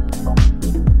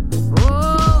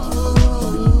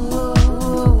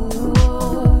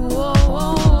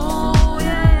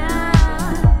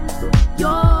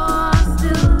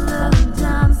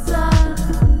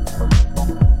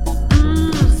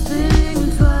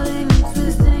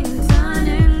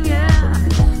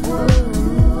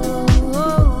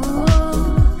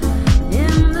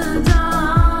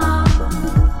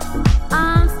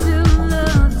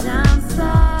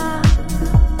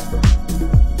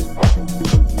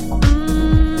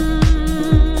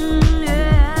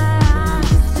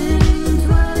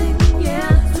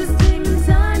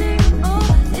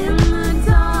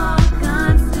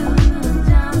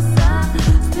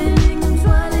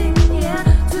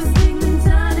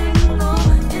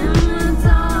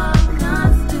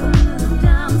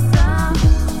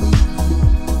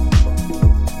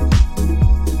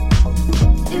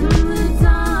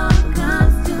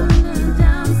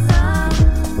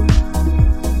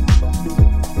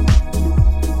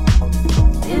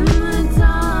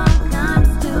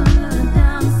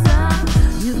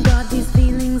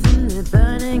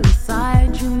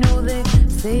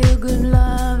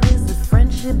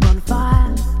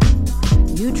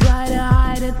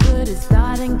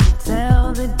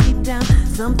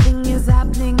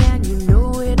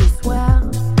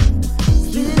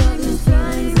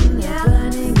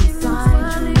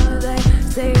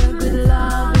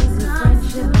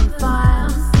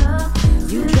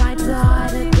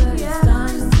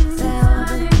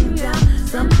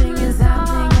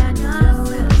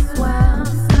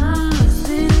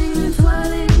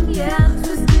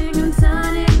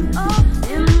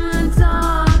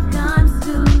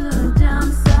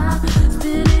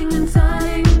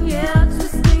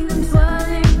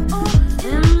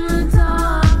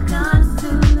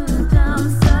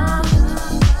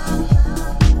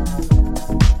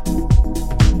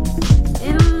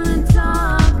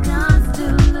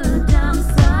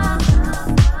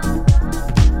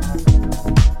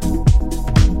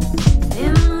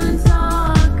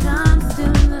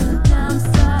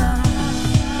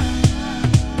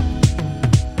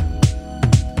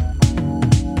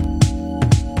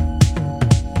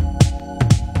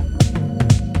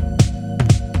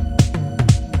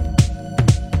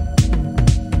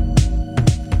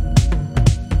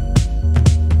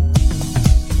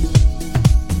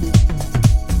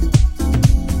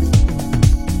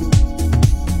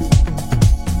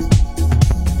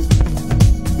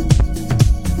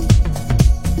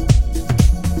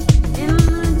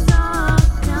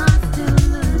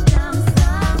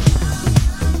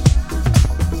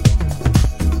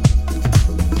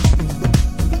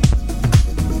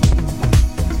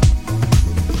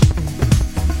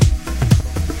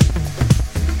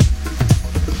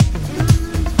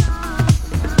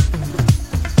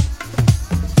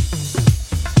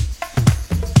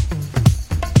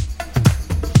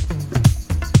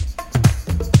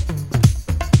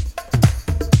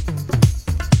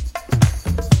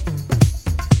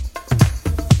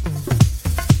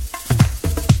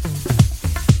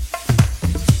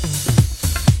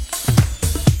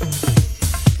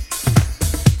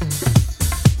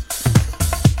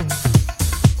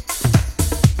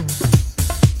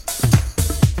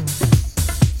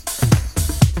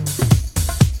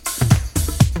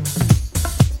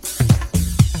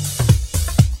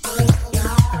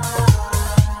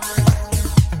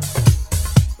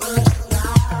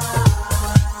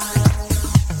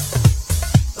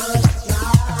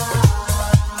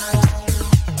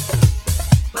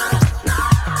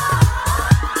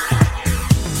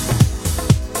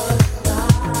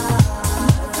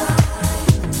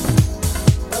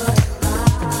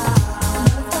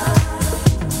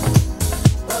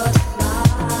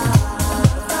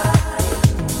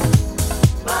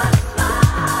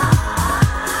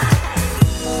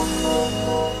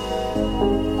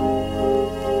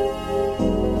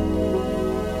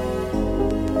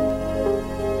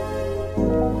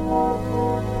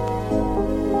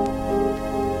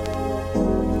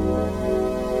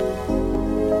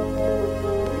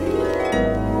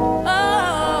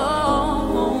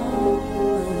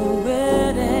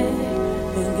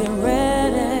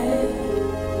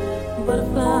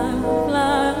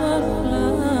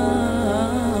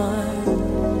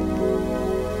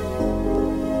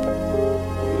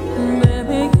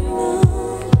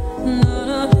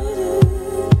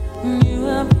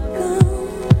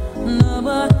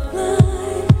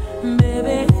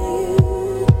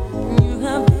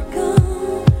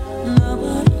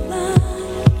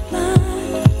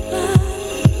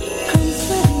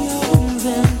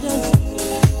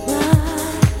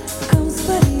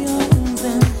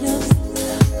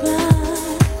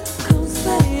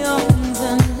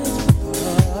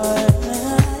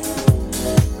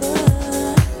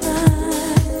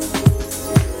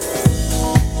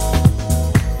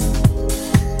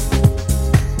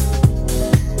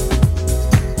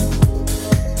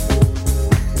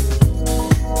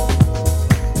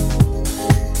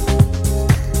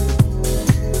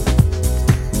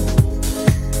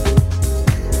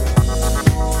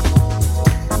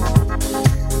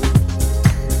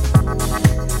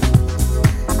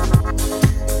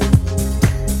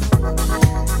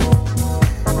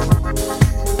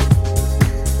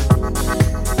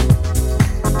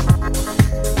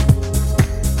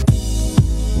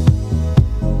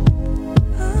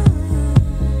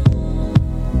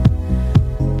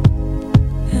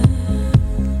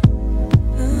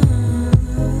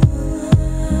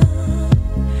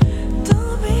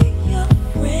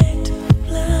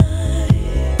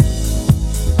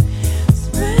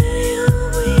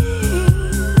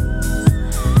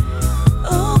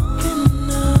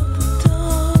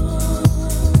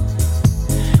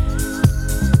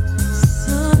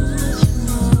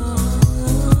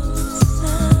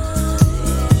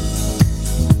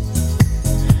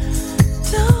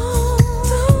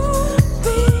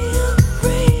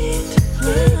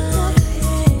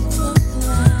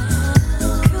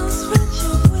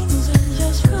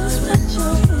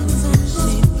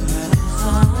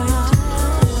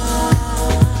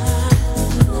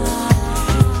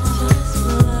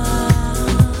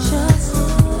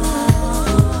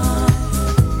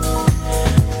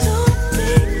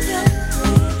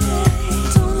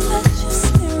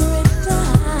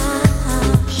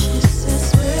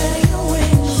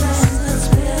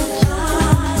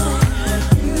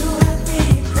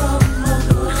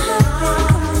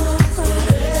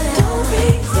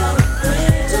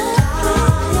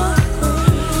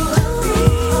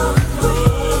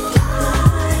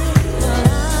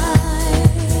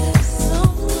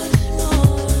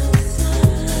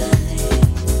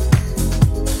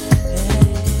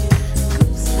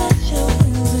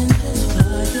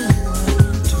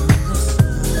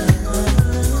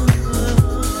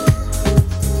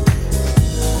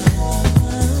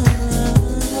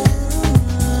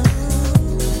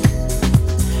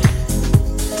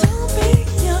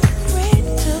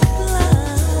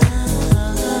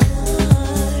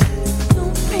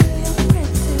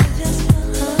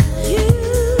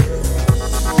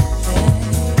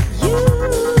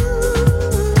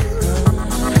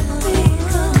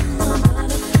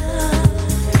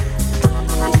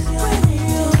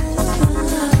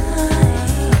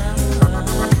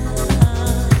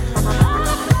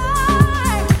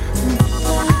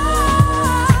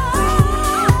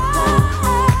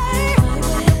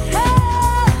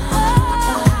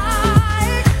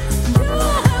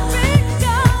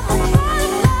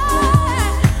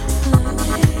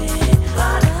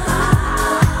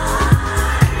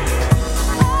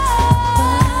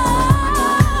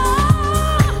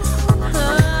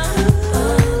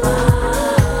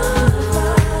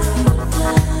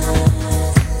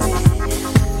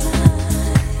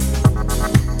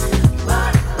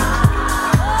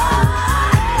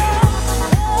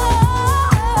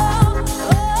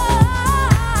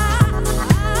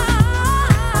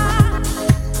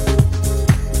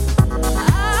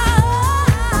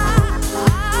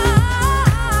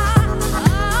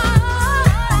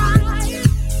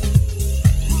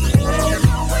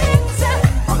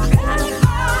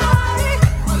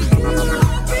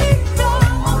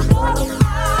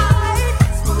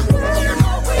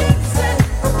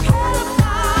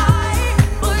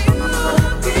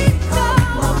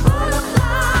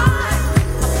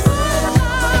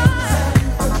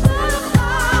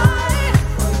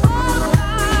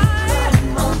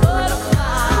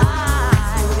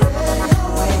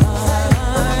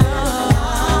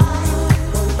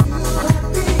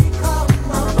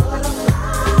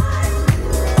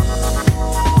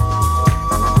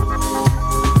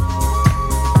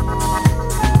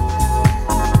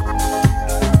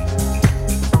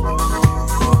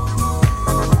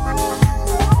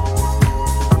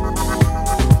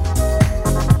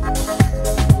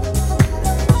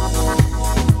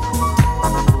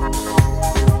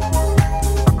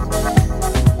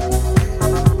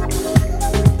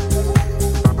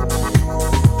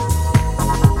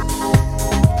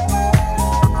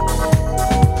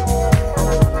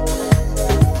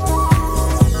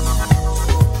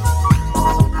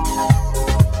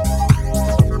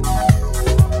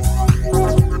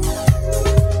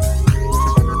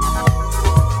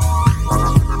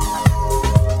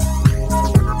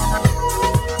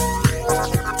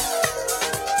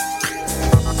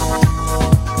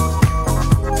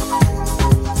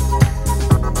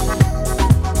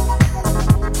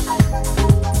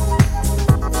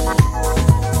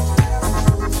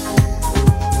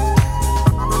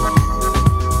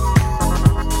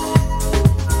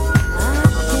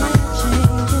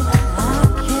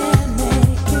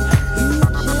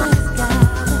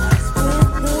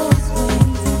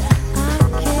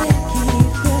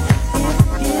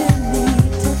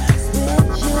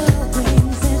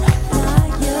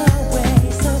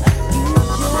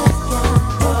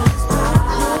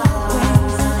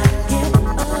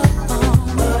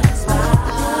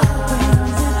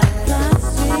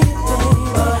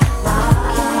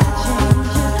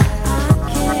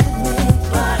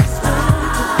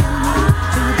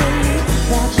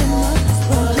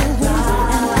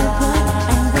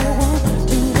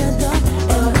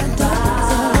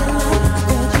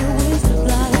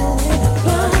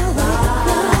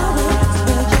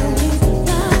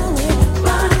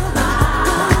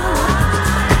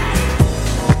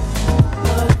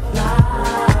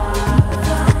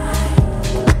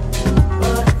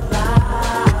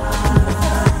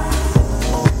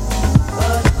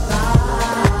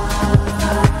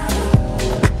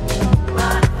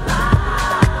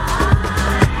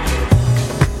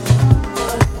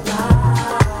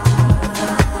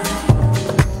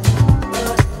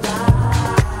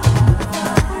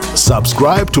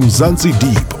 Subscribe to Mzansi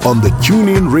Deep on the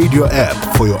TuneIn Radio app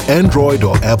for your Android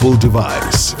or Apple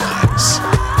device.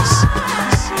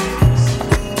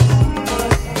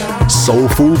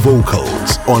 Soulful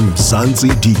vocals on Mzansi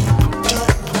Deep.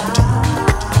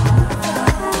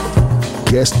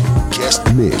 Guest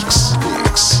mix.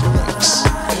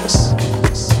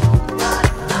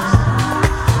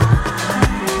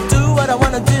 Do what I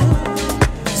wanna do,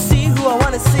 see who I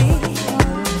wanna see,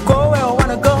 go where I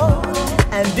wanna go,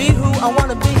 and be who I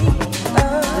wanna be.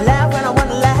 Laugh when I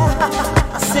wanna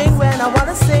laugh, sing when I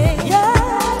wanna sing.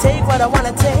 Take what I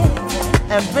wanna take,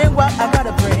 and bring what I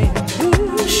gotta bring.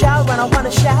 Shout when I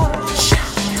wanna shout,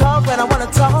 talk when I wanna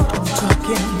talk,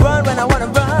 run when I wanna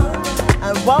run,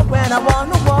 and walk when I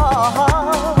wanna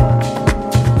walk.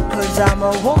 'Cause I'm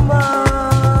a woman.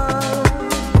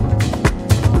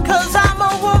 'Cause I'm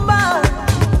a woman.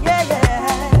 Yeah.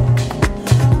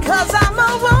 'Cause I'm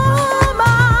a woman.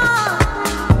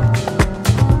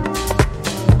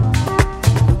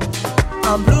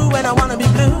 I'm blue when I wanna be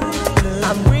blue.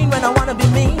 I'm green when I wanna be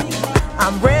me.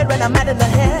 I'm red when I'm mad in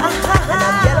the head. And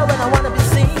I'm yellow when I wanna be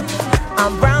seen.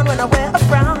 I'm brown when I wear a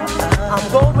frown. I'm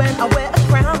gold when I wear a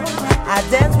crown. I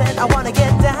dance when I wanna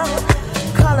get down.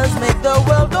 Colors make the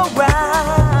world go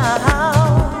round.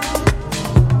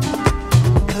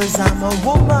 'Cause I'm a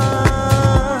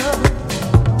woman.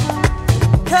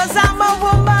 'Cause I'm a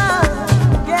woman.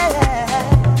 Yeah.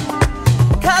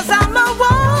 'Cause I'm a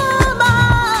woman.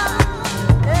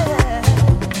 Yeah.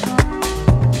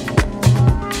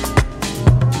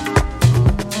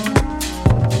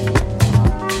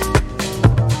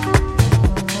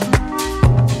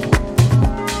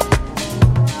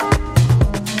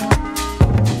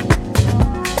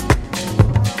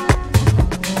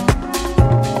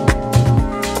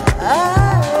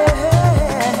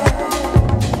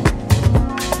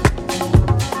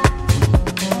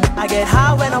 I get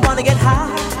high when I wanna get high,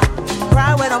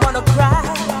 cry when I wanna cry.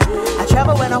 I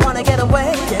travel when I wanna get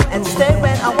away, and stay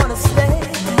when I wanna stay.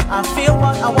 I feel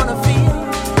what I wanna feel,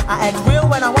 I act real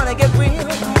when I wanna get real.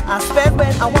 I spend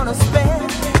when I wanna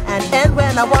spend, and end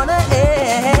when I wanna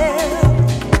end.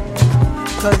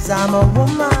 'Cause I'm a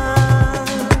woman.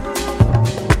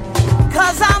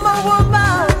 'Cause I'm a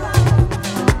woman.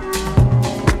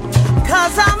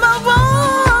 'Cause I'm a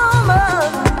woman.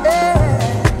 Yeah.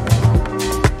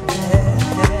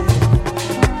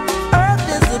 Earth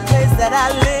is the place that I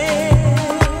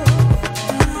live.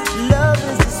 Love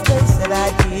is the space that I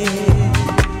give.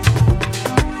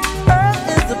 Earth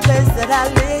is the place that I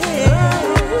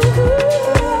live.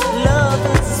 Love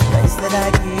is the space that I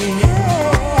give.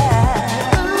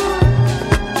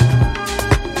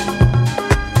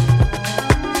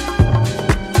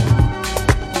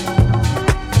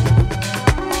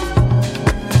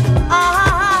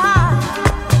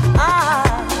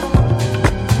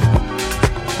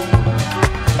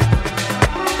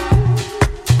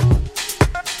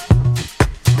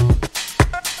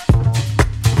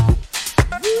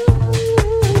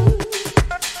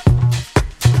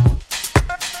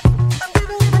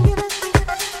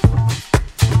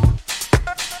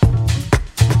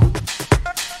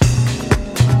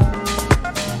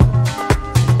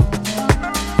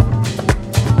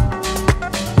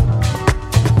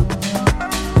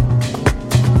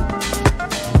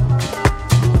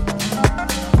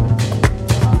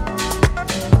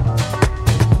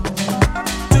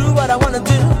 I wanna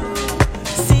do,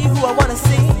 see who I wanna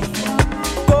see,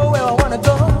 go where I wanna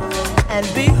go, and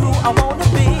be who I wanna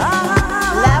be.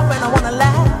 Laugh when I wanna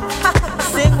laugh,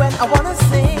 sing when I wanna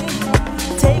sing,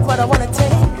 take what I wanna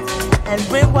take, and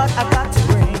bring what I got to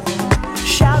bring.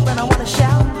 Shout when I wanna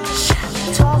shout,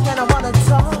 talk when I wanna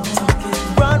talk,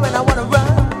 run when I wanna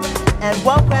run, and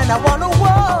walk when I wanna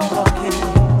walk.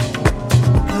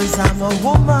 'Cause I'm a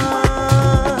woman.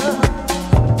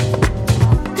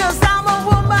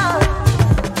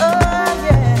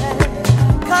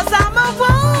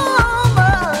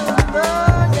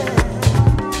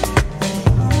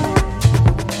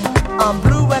 I'm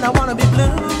blue when I wanna be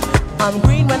blue. I'm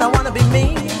green when I wanna be me.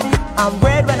 I'm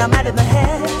red when I'm mad in the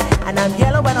head. And I'm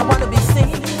yellow when I wanna be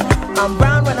seen. I'm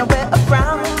brown when I wear a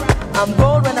frown. I'm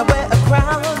gold when I wear a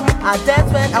crown. I dance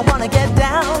when I wanna get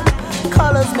down.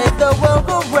 Colors make the world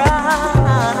go round.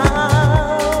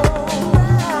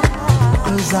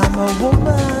 'Cause I'm a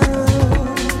woman.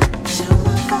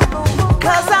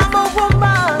 'Cause I'm a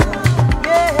woman.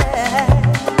 Yeah.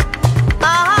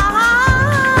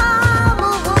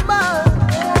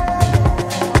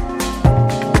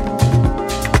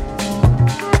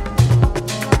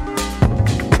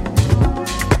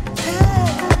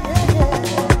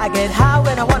 I get high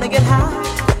when I wanna get high.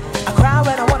 I cry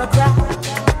when I wanna cry.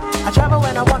 I travel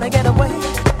when I wanna get away,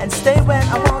 and stay when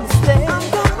I wanna stay.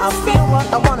 I feel what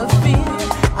I wanna feel.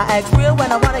 I act real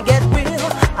when I wanna get real.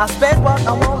 I spend what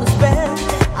I wanna spend.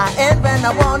 I end when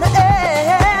I wanna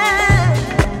end.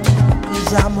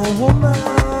 'Cause I'm a woman.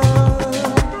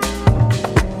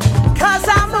 'Cause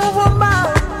I'm a woman.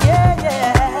 Yeah,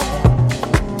 yeah.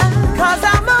 'Cause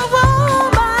I'm a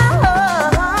woman.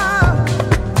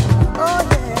 Oh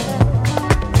yeah.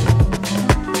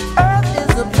 Earth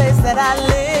is the place that I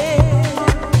live.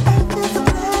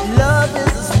 Love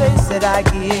is the space that I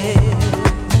give.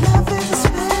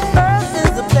 Earth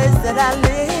is the place that I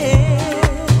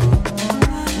live.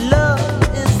 Love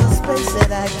is the space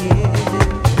that I give.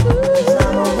 'Cause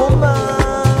I'm a woman.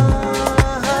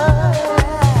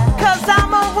 'Cause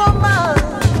I'm a woman.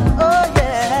 Oh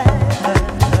yeah.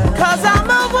 'Cause I'm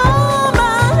a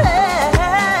woman.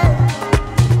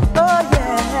 Oh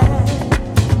yeah.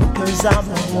 'Cause I'm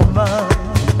a woman.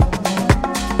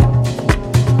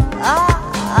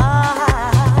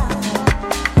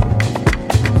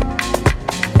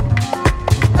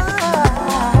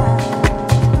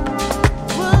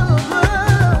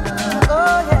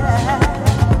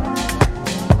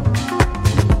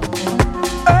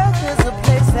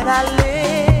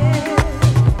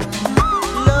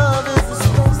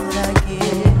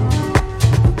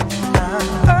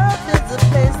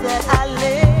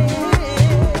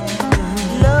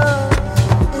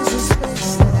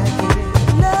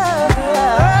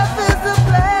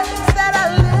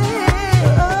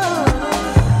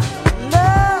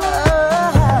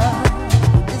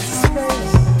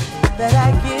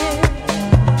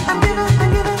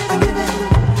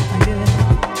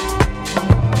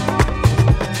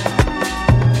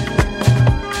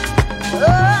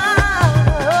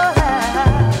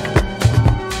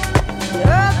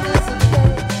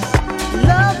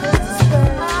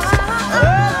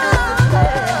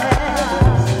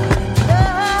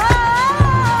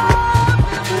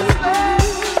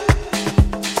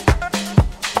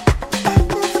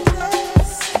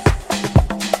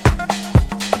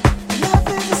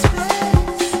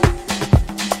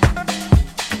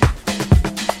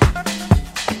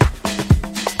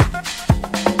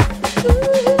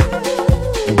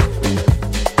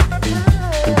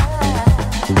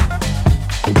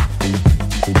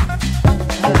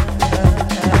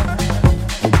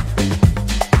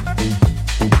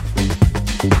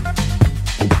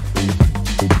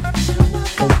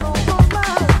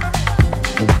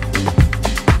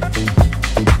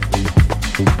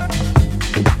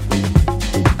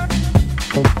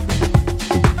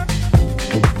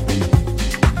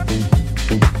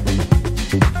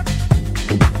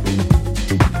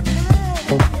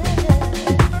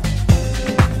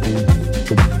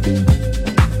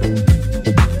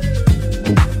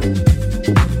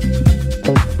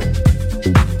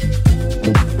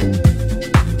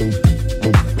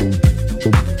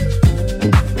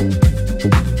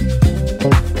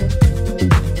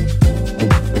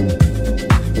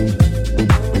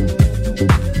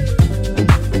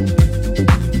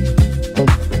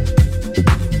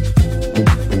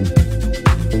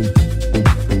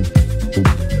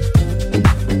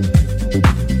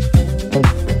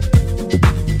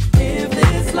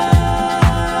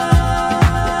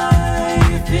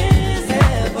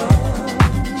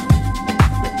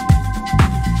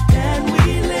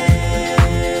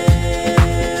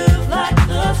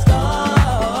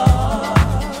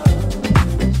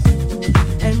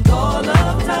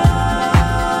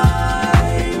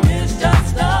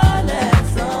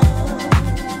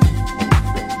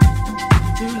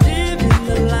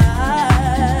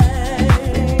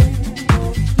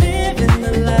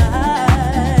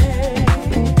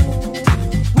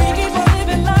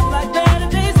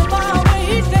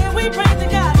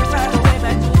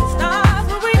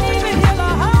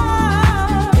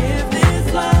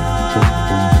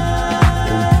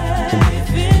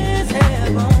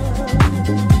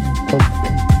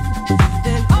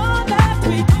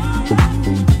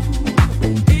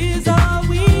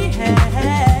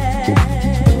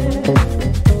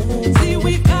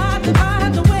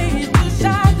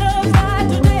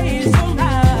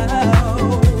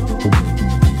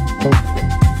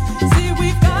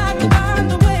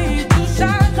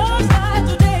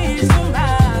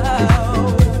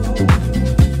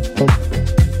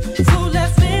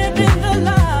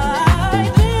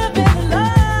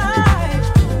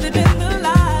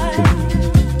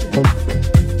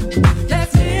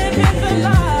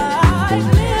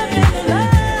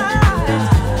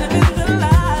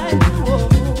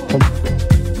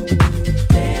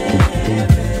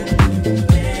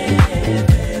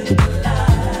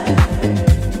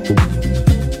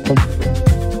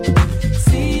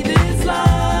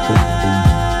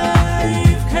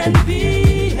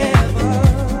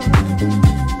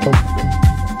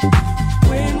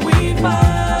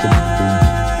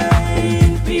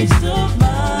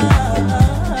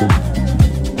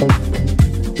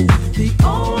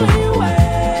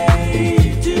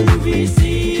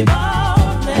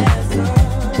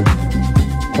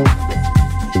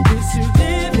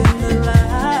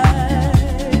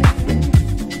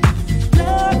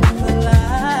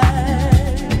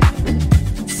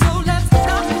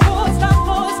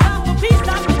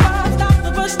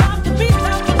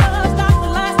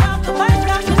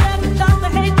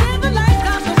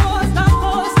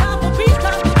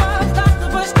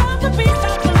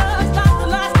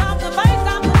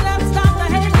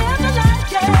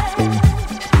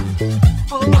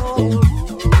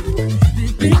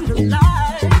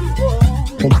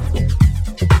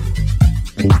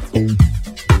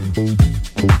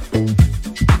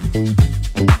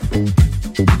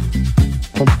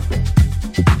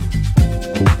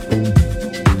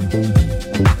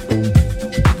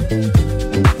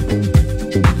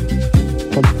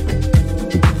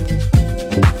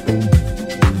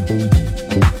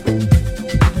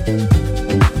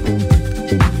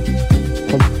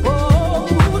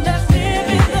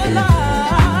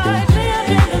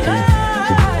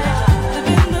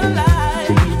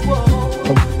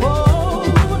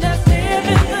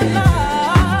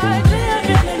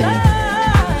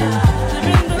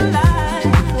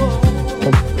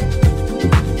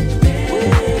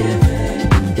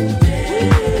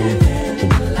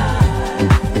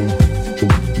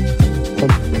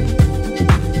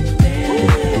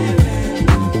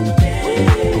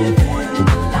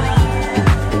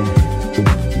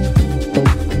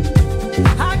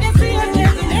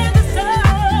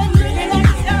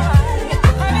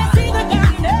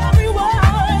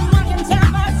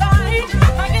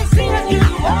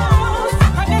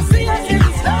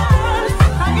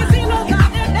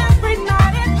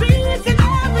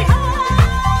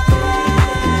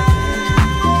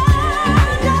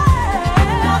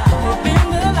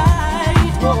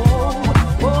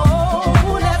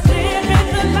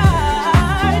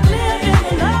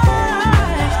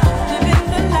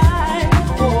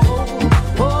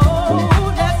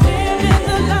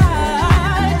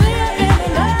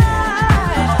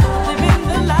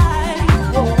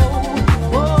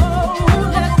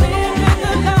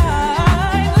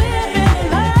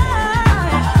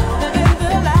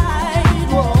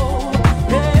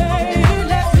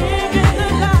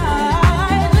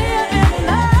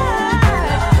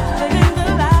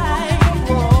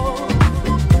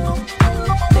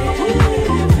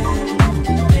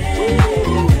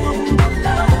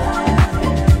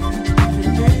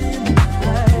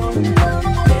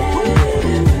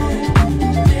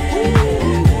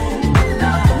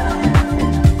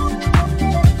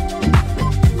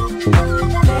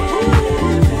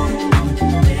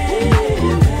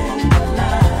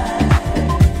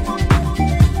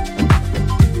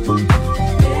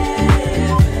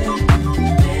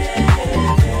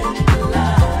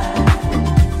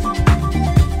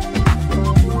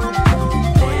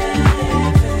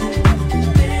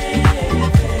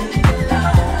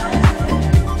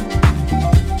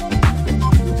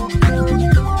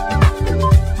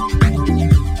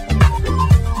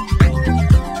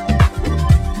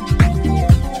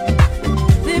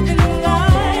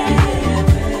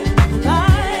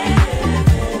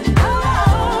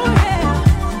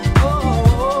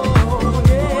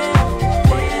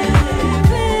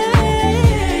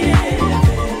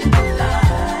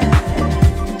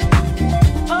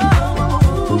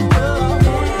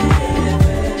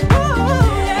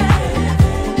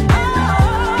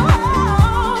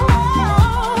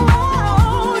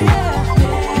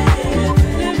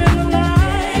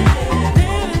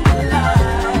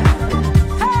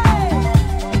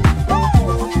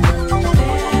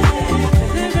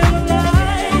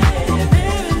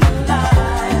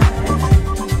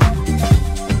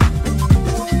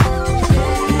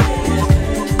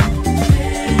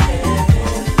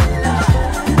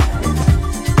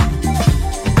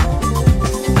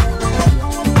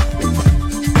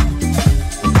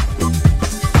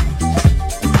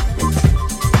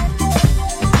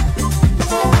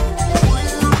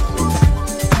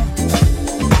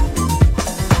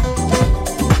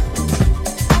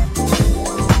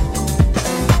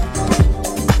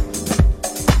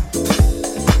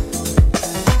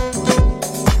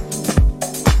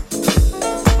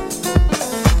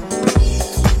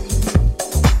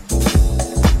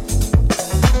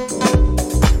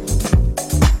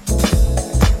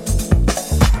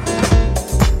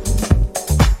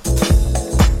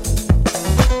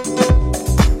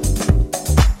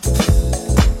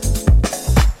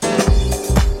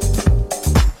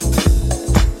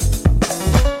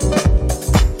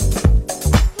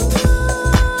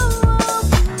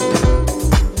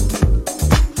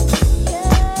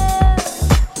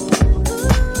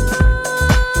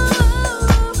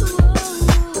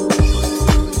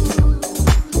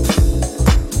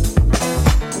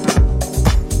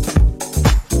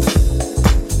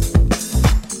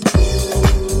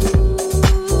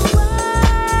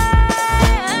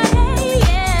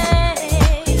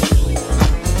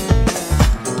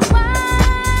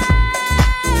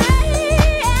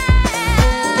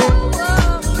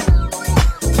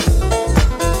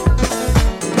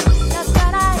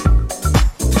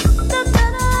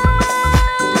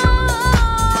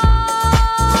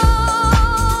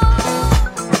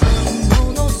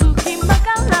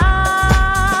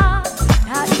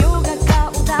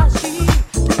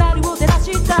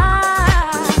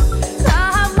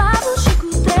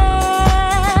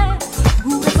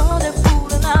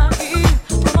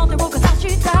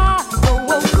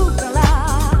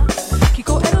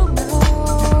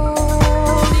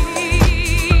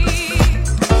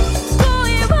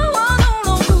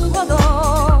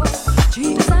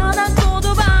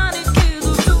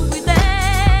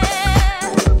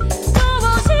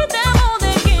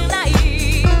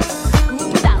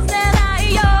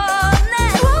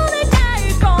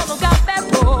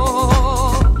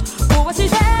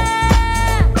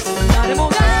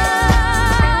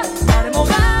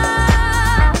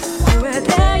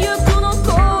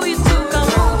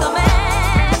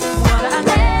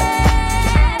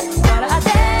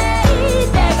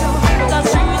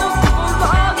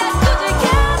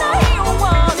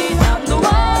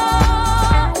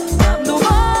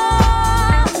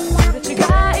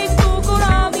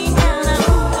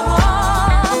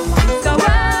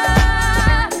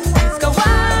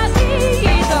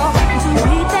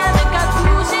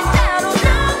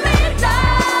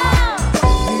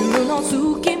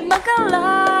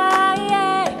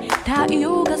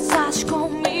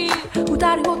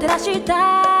 光を照らした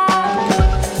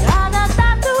あな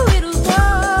たといると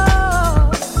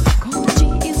こんな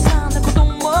小さなこと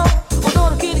も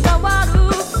驚きに変わる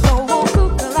遠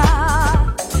くか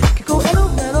ら聞こえる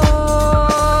メロ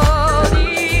ディ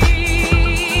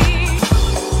ー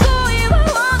恋は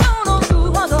驚く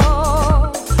ほど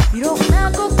いろん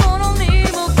な心に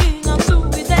も気がつ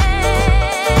いて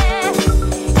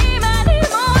今に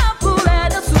も溢れ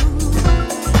出す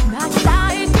泣き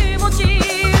たい気持ちね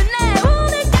お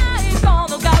願いこ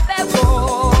の壁を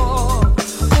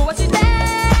壊して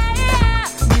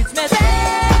見つめて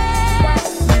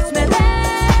見つめて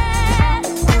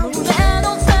この胸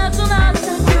の切な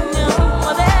さ9年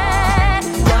まで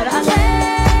笑って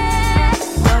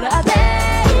笑ってい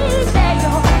てよ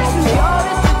強い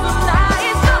切ない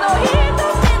その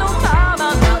瞳のまま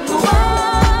何度も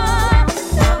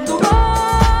何度も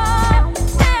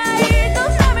出会いと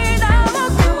涙を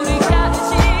繰り返し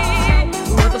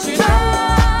私の中に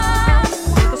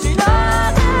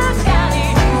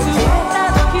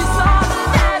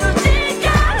いつ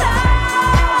までも潜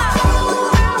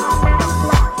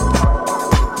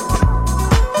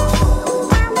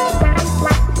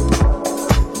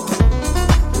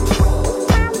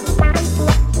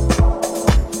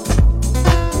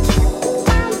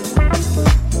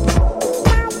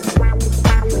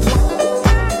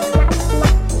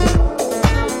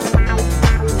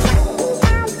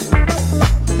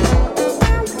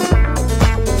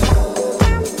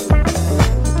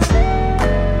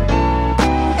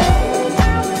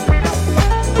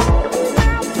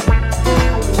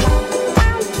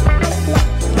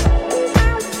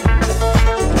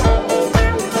で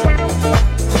る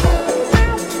力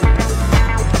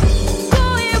恋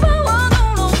は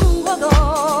驚くほど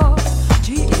小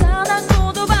さな言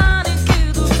葉に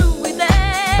傷ついて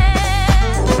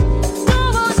ど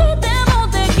うしても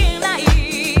できない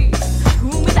踏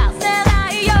み出せ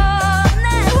ないよね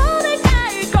お願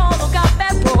いこの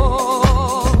壁を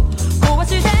壊し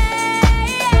て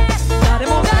誰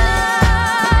もが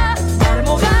超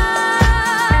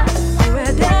え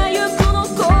てゆくの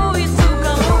恋つか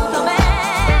むため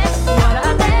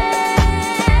笑って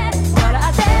笑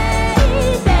ってい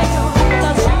てよ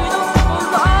私の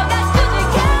心がくじ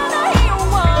けないよう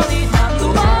に何度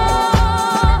も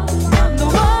何度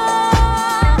も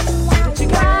すれ違い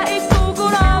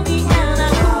心見えな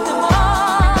くても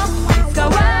いつか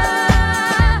はい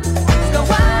つかは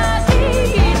きっ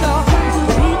とつ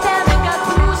いて目隠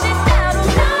してる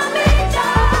涙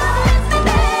見つめて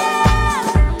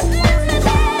見つめて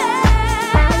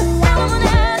あの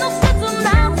胸の切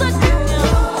なさ9年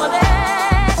まで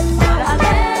笑って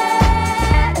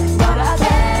笑ってい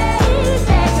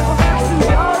てよ強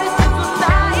い切ない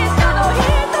その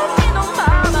瞳のまま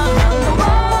何度も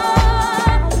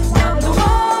何度も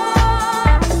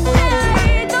出会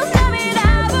いと涙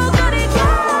を繰り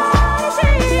返し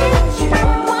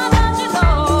私の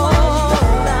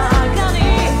中に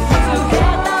つけ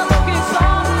た時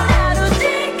潜んでる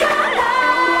力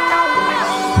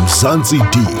Mzansi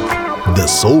Deep, the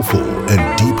soulful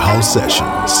and deep house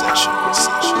sessions.